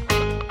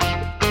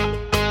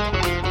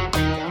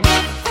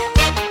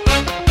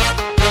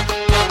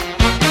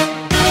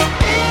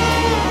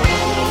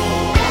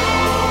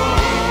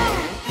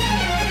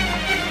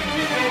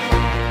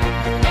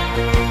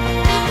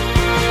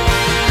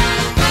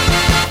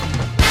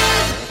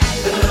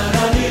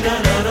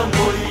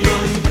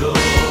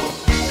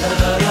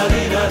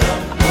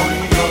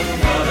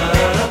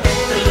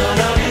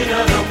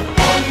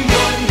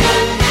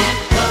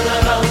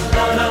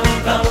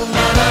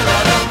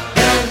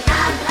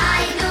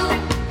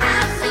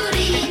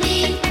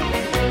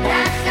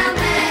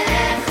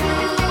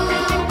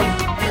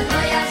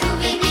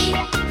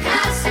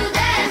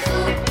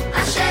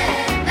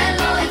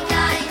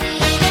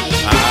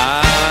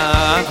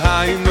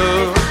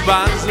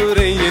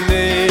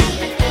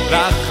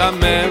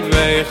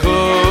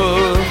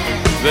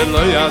 ולא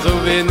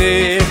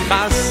יעזובני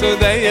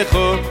חסודייך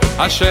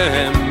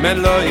השם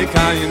אלוהי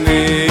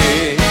קייני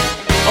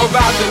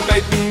ובעדן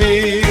בית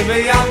מי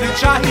ויעד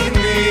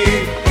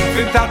תשייני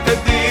פינתת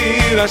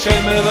דיר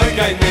השם אלוהי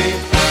קייני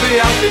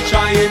ויעד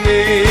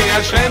תשייני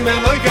השם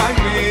אלוהי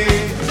קייני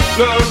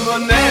לא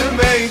מונר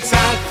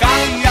ביצח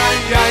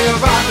חיי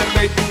ובעדן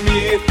בית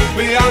מי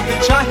ויעד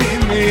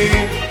תשייני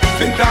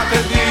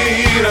פינתת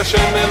דיר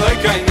השם אלוהי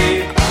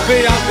קייני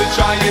ויעד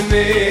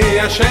תשייני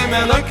השם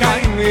אלוהי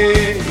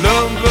קייני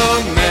לא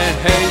בונה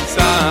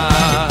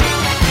היצח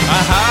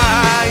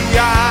איי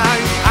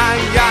איי איי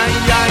איי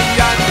איי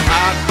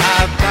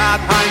עד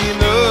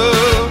היינו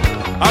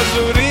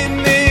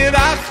עזוריני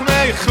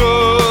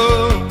רחמךו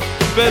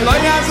ולא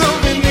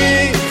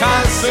יעזובני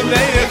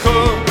חסדייך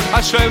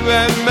השם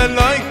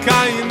אלוהי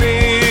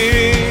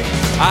קייני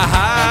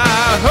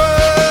עד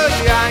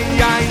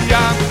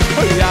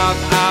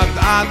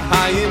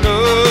היינו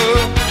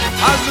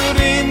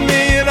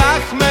עזוריני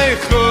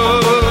רחמךו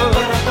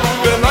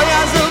ולא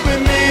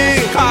יעזובני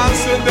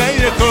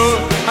חסדייך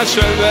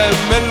השם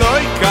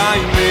אלוהי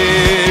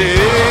קייני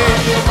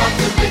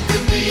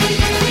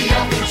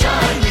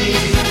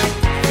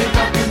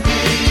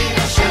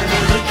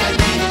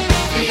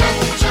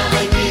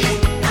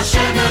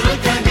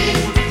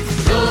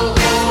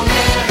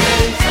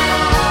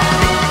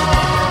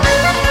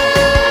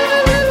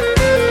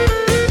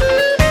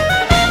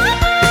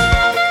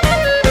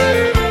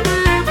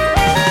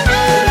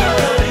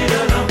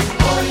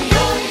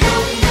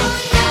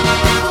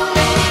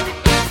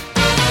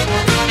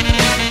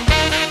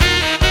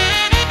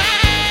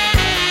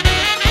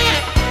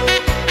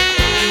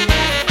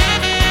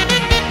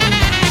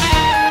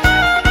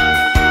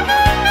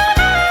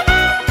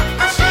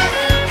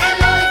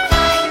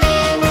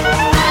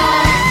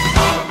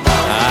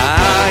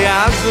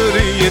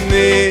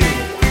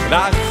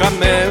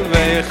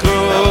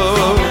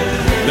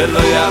ולא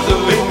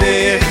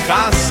יעזובני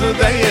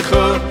חסדייך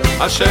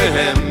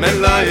השם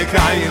אלוהי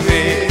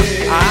קייני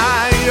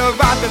איי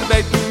עובד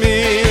בית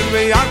מי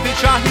ויעד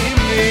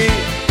תשייני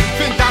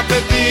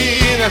פינתת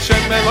דיר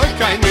השם אלוהי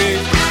קייני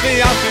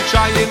ויעד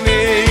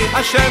תשייני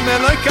השם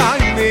אלוהי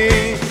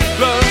קייני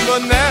לא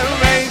מונר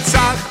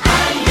ויצח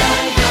איי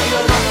איי איי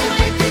עובד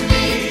בית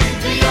מי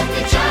ויעד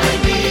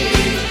תשייני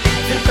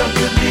פינתת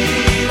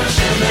דיר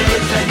השם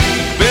אלוהי קייני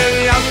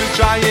ויעד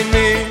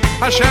תשייני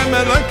השם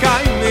אלוהי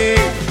קייני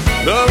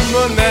לא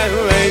מונה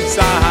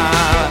ויצח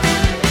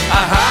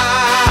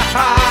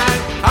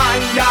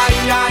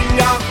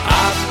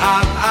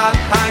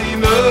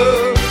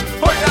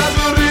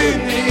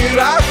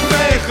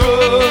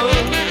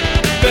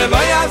ולא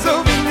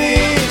יעזוב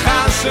לי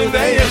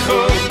חסדיך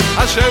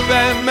אשר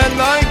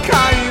במלואי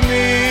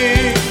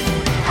קיימי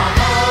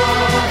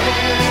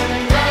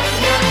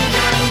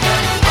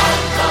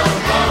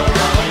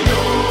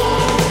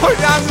אוי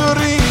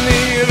יעזורי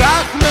לי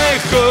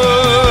רחמך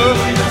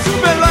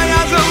ולא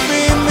יעזוב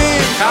לי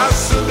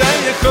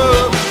חסדיך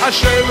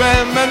אשר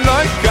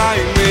במלואי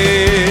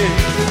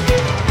קיימי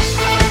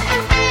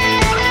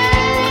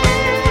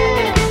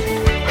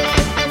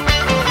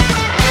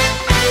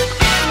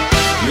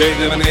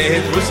Jede man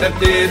het was het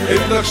dit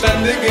het nog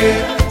ständige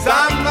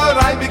Sam no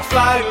rai big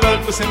fly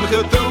Lord was him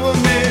gedo to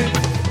me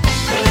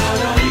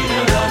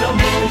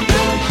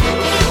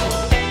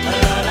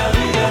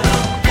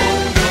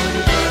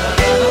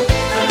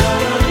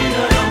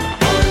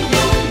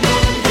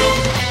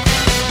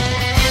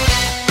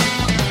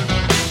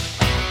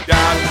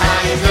God I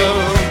know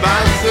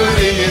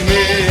bansuri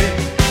me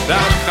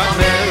that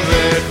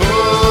khamer go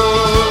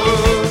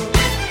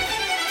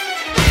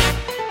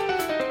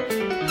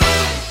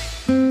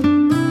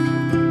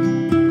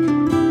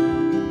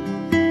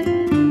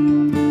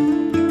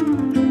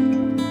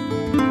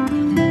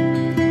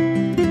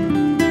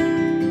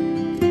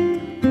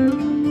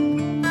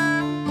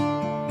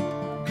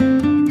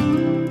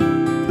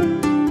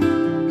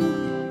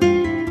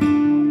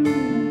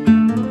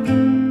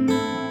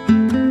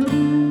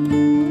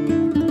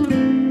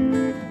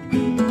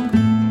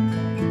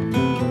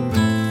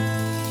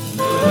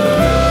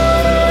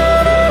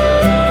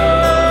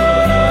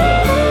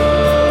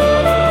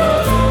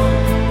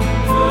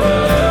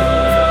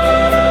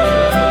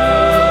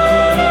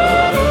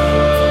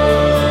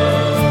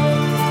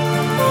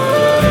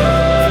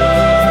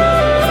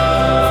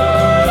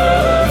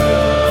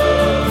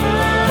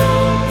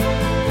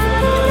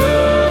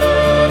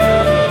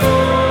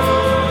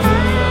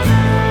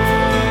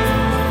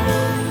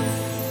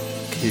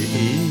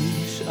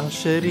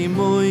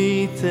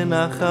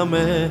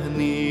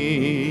nachameni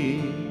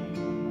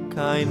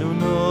kainu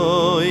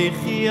noi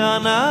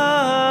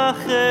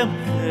khianachem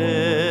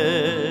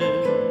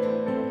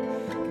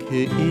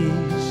ke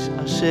ish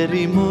asher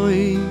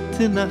imoy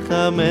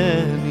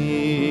tnachameni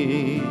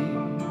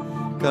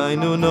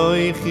kainu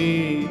noi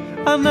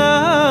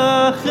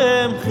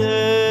khianachem ke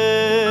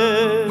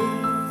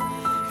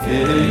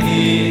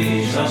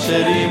ish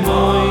asher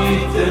imoy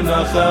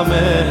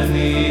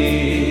tnachameni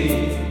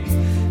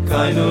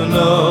kainu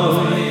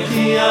noi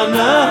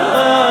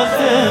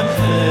anachem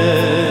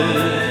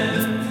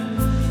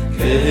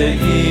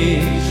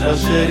כאיש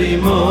אשר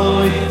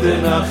עמו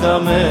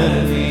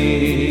תנחמני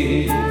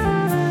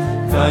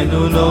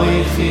קיינו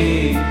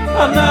נויכי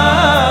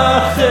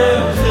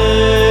אנחם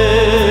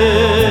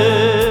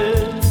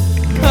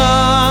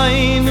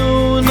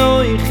קיינו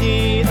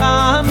נויכי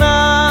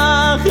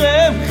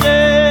אנחם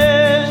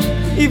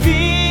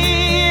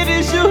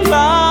עביר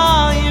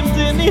שוליים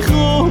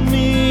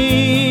תניחומי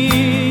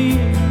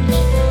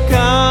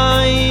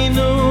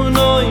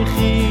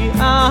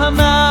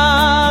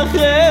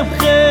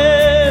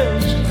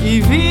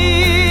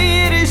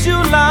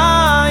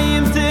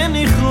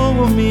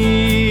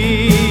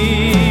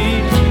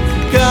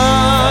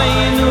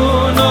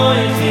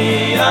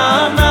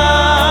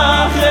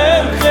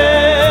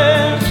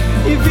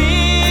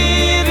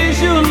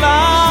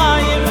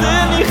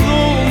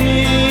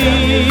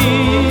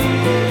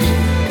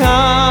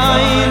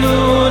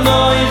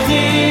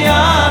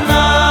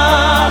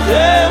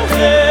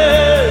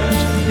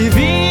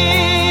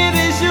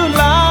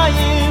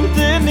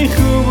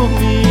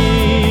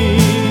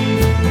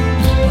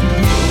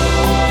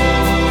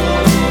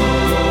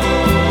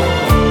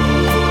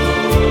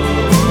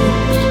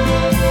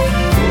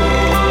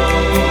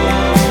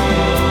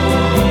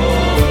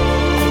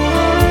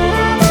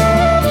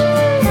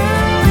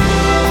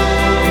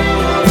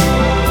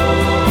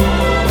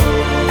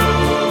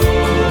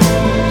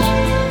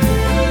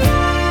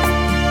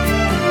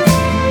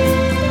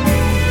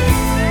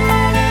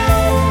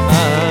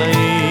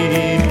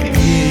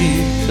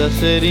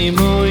אשר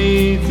עמו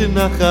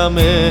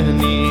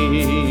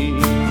תנחמני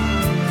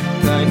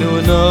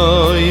קיינו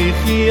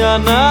נויכי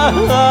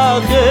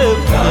אנחם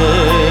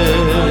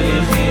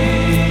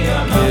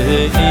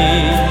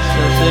כאיש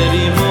אשר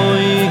עמו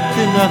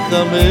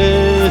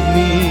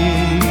תנחמני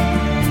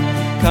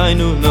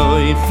קיינו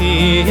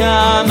נויכי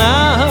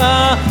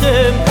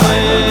אנחם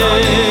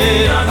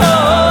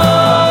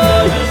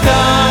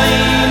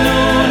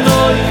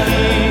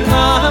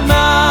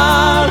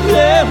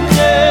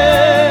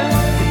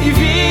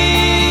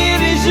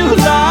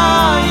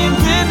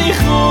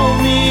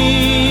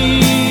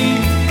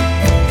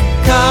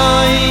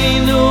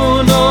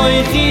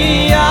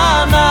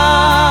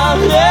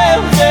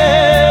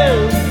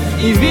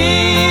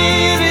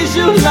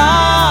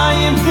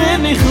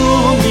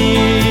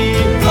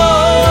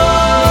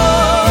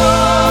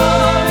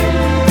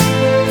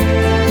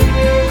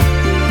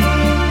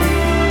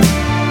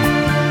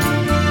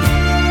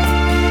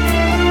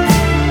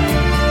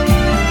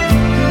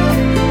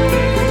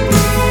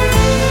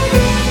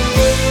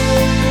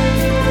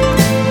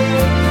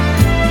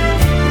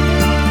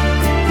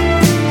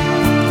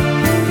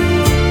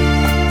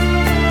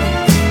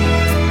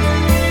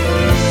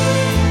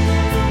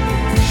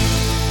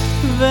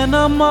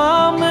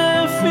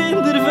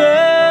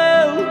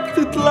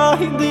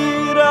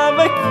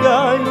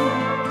gai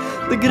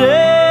de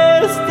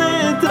größte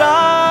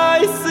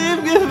Treis im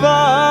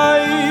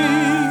Geweih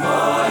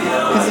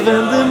is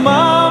wenn de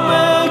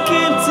Mame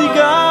kommt sie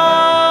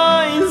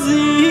gai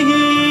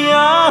sie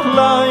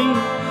allein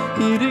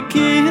ihre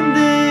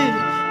Kinder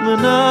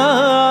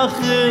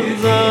menachen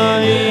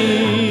sein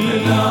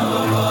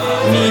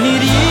mir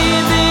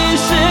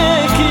jüdische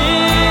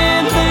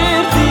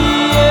Kinder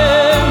die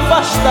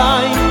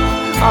verstehen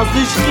als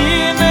die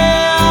Schiene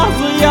als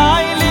die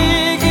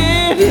heilige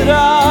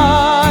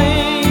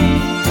rein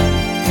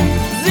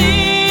sie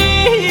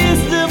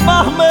ist die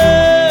Mame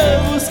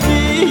wo's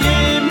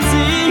kiem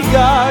sie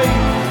gai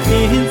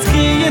ins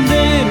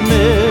Kinder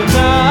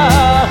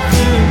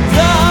menachen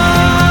sein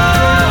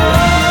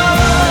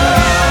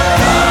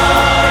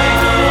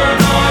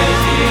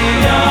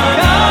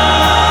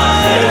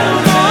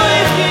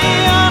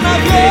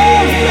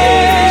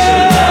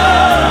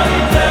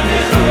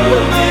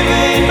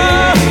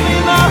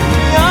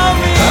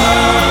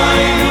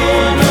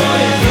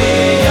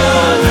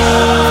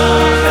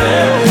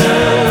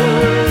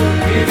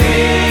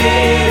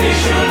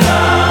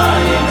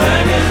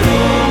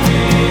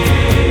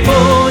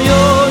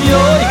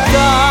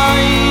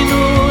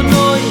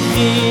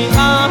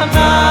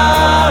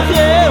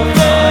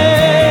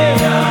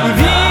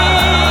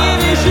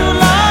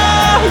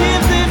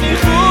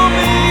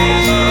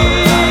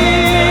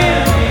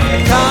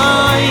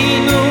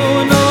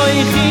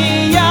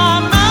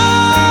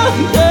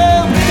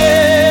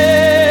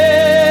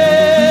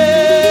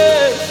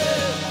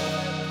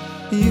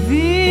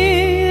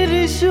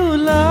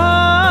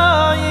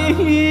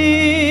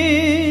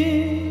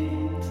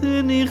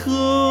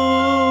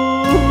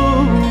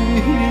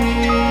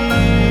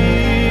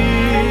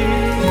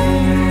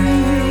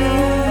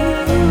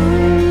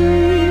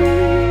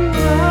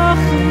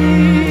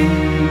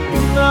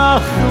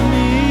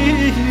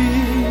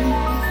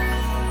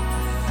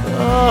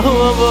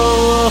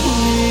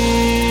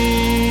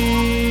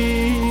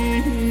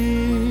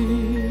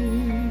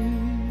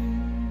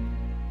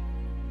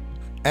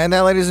And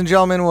that, ladies and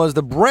gentlemen, was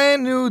the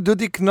brand new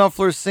Dudi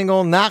Knopfler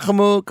single,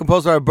 Nachamu,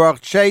 composed by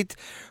Baruch Chait,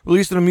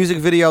 released in a music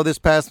video this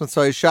past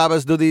Motzei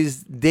Shabbos.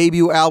 Dudi's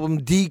debut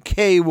album,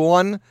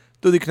 DK1,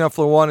 Dudi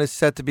Knopfler 1, is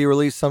set to be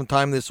released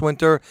sometime this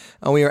winter,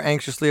 and we are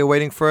anxiously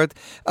awaiting for it.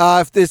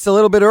 If it's a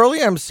little bit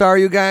early, I'm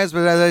sorry, you guys,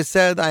 but as I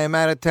said, I am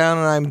out of town,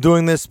 and I'm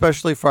doing this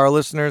especially for our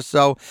listeners,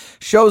 so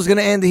show's going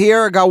to end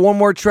here. I got one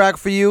more track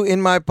for you in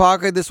my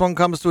pocket. This one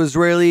comes to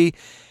Israeli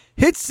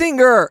hit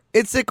singer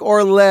Itzik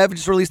Orlev.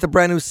 Just released a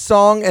brand new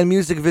song and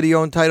music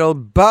video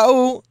entitled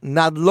Ba'u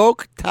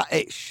Nadlok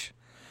Ta'esh.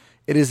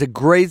 It is a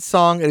great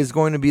song. It is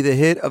going to be the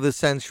hit of the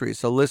century,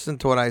 so listen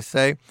to what I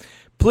say.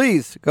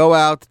 Please go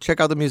out,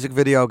 check out the music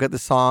video, get the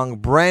song,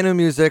 brand new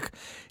music.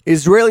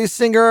 Israeli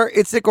singer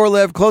Itzik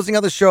Orlev closing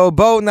out the show,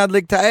 Ba'u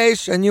Nadlok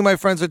Ta'esh, and you, my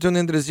friends, are tuned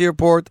into the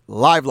Zierport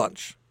Live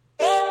Lunch.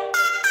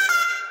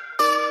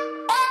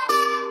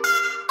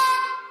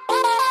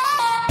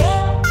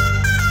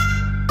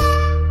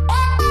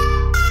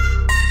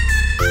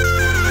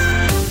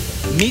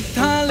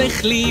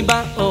 מתהלך לי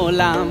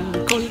בעולם,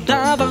 כל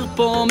דבר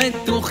פה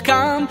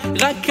מתוחכם,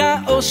 רק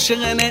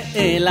האושר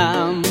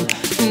נעלם.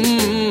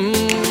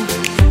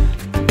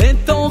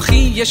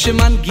 בתוכי יש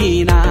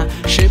מנגינה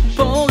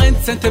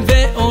שפורצת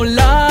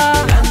ועולה.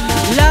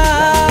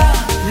 לה,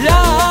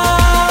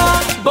 לה,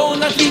 בוא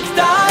נדליק את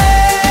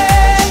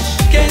האש,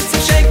 קצב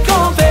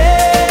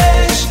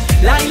שכובש,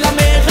 לילה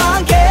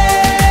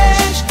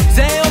מרגש,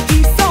 זה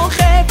אותי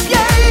סוחף,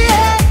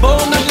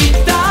 בוא נדליק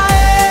את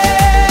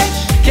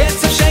האש,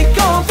 קצב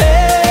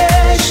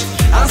שכובש,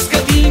 אז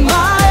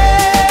קדימה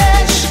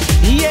אש,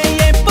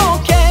 יהיה פה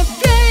כיף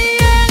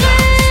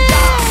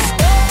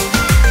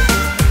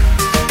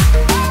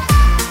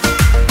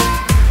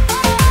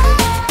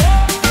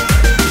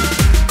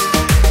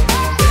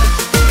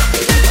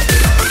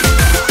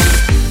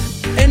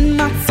אין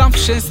מצב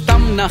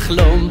שסתם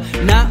נחלום,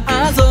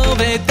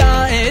 נעזוב את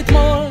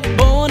האתמול,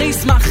 בוא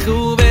נשמח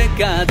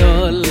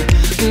ובגדול.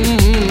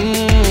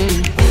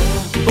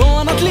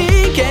 בוא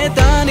נדליק את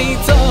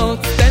הניצוץ,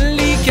 תן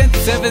לי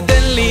קצב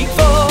ותן לי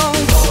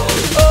קפוץ.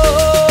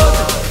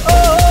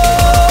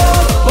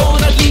 בוא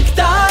נדליק את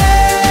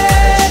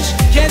האש,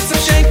 קצב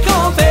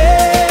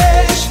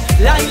שכובש,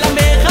 לילה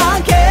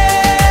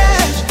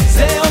מרגש,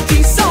 זה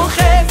אותי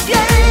סוחף,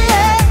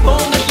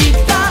 בוא נדליק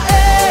את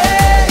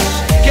האש,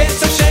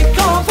 קצב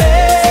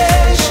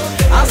שכובש,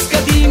 אז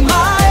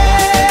קדימה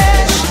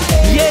אש,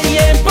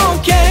 יהיה פה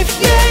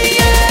כיף,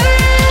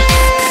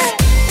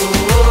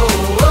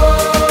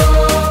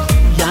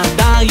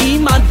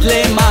 ידיים עד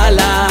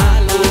למעלה,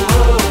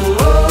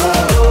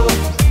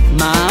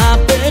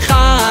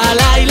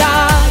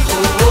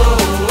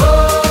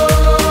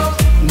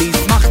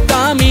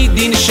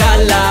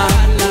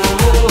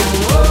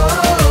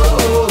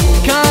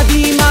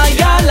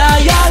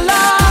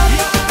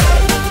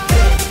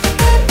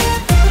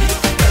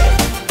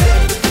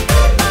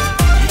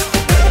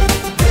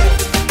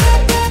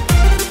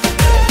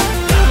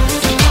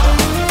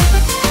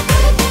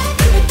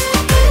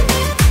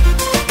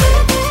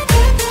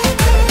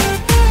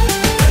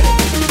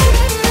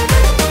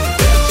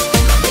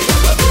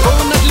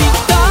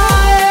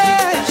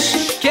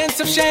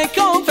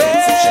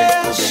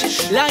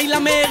 שכובש, לילה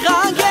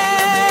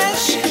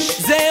מרגש,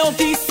 זה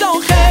אותי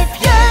סוחף,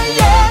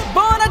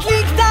 בוא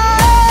נדליק את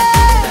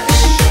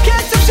האש,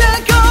 קצב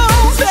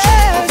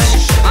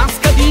שכובש, אז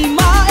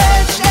קדימה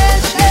אש,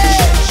 אש,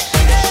 אש,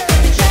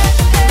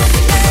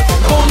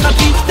 בוא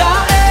נדליק את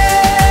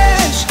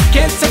האש,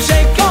 קצב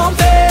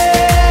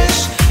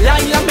שכובש,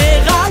 לילה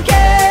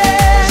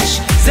מרגש,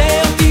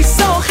 זה אותי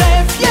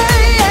סוחף,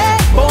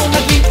 בוא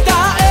נדליק את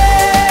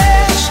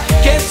האש,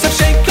 קצב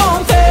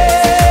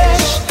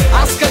שכובש,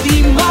 אז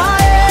קדימה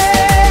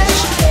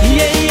אש,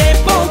 יהיה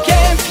פה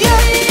כיף,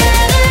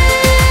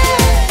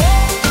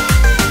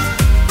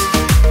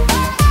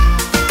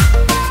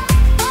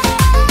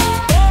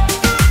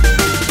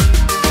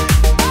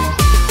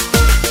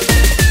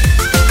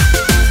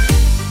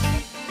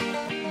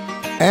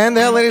 And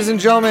that, ladies and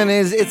gentlemen,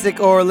 is Itzik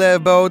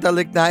Orlev Bo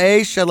Dalik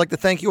Naesh. I'd like to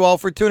thank you all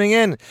for tuning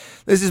in.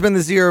 This has been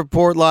the Z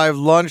Report Live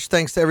Lunch.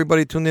 Thanks to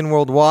everybody tuned in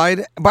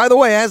worldwide. By the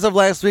way, as of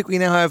last week, we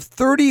now have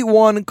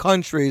 31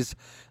 countries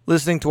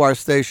listening to our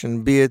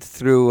station, be it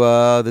through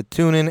the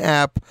TuneIn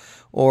app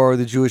or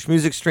the Jewish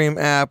Music Stream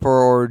app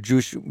or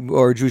Jewish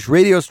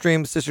Radio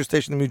Stream, sister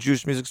station, the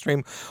Jewish Music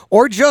Stream,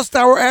 or just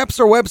our apps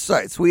or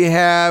websites. We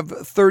have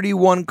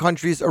 31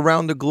 countries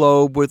around the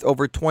globe with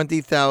over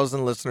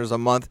 20,000 listeners a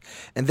month,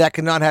 and that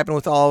could not happen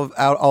without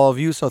all of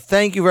you. So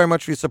thank you very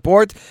much for your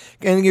support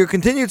and your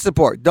continued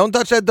support. Don't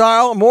touch that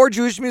dial. More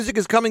Jewish music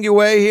is coming your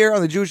way here on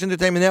the Jewish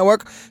Entertainment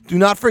Network. Do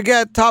not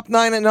forget, Top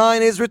 9 at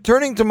 9 is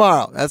returning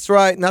tomorrow. That's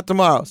right, not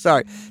tomorrow.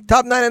 Sorry.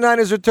 Top 9 at 9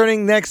 is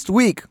returning next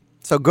week.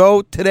 So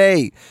go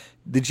today,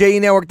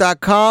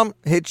 thejenetwork.com,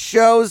 hit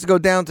shows, go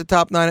down to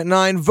Top 9 at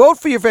 9, vote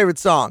for your favorite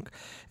song.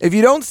 If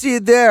you don't see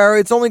it there,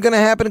 it's only going to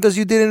happen because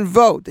you didn't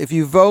vote. If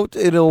you vote,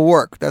 it'll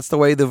work. That's the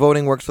way the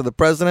voting works for the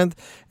president,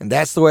 and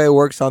that's the way it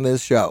works on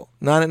this show.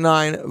 9 at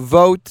 9,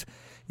 vote.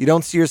 You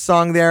don't see your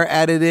song there,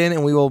 add it in,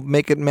 and we will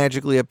make it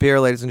magically appear,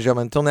 ladies and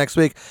gentlemen. Until next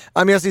week,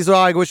 I'm Yossi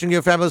Zweig, wishing you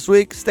a fabulous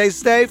week. Stay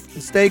safe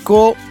and stay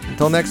cool.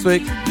 Until next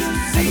week,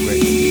 have a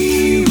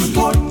great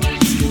week.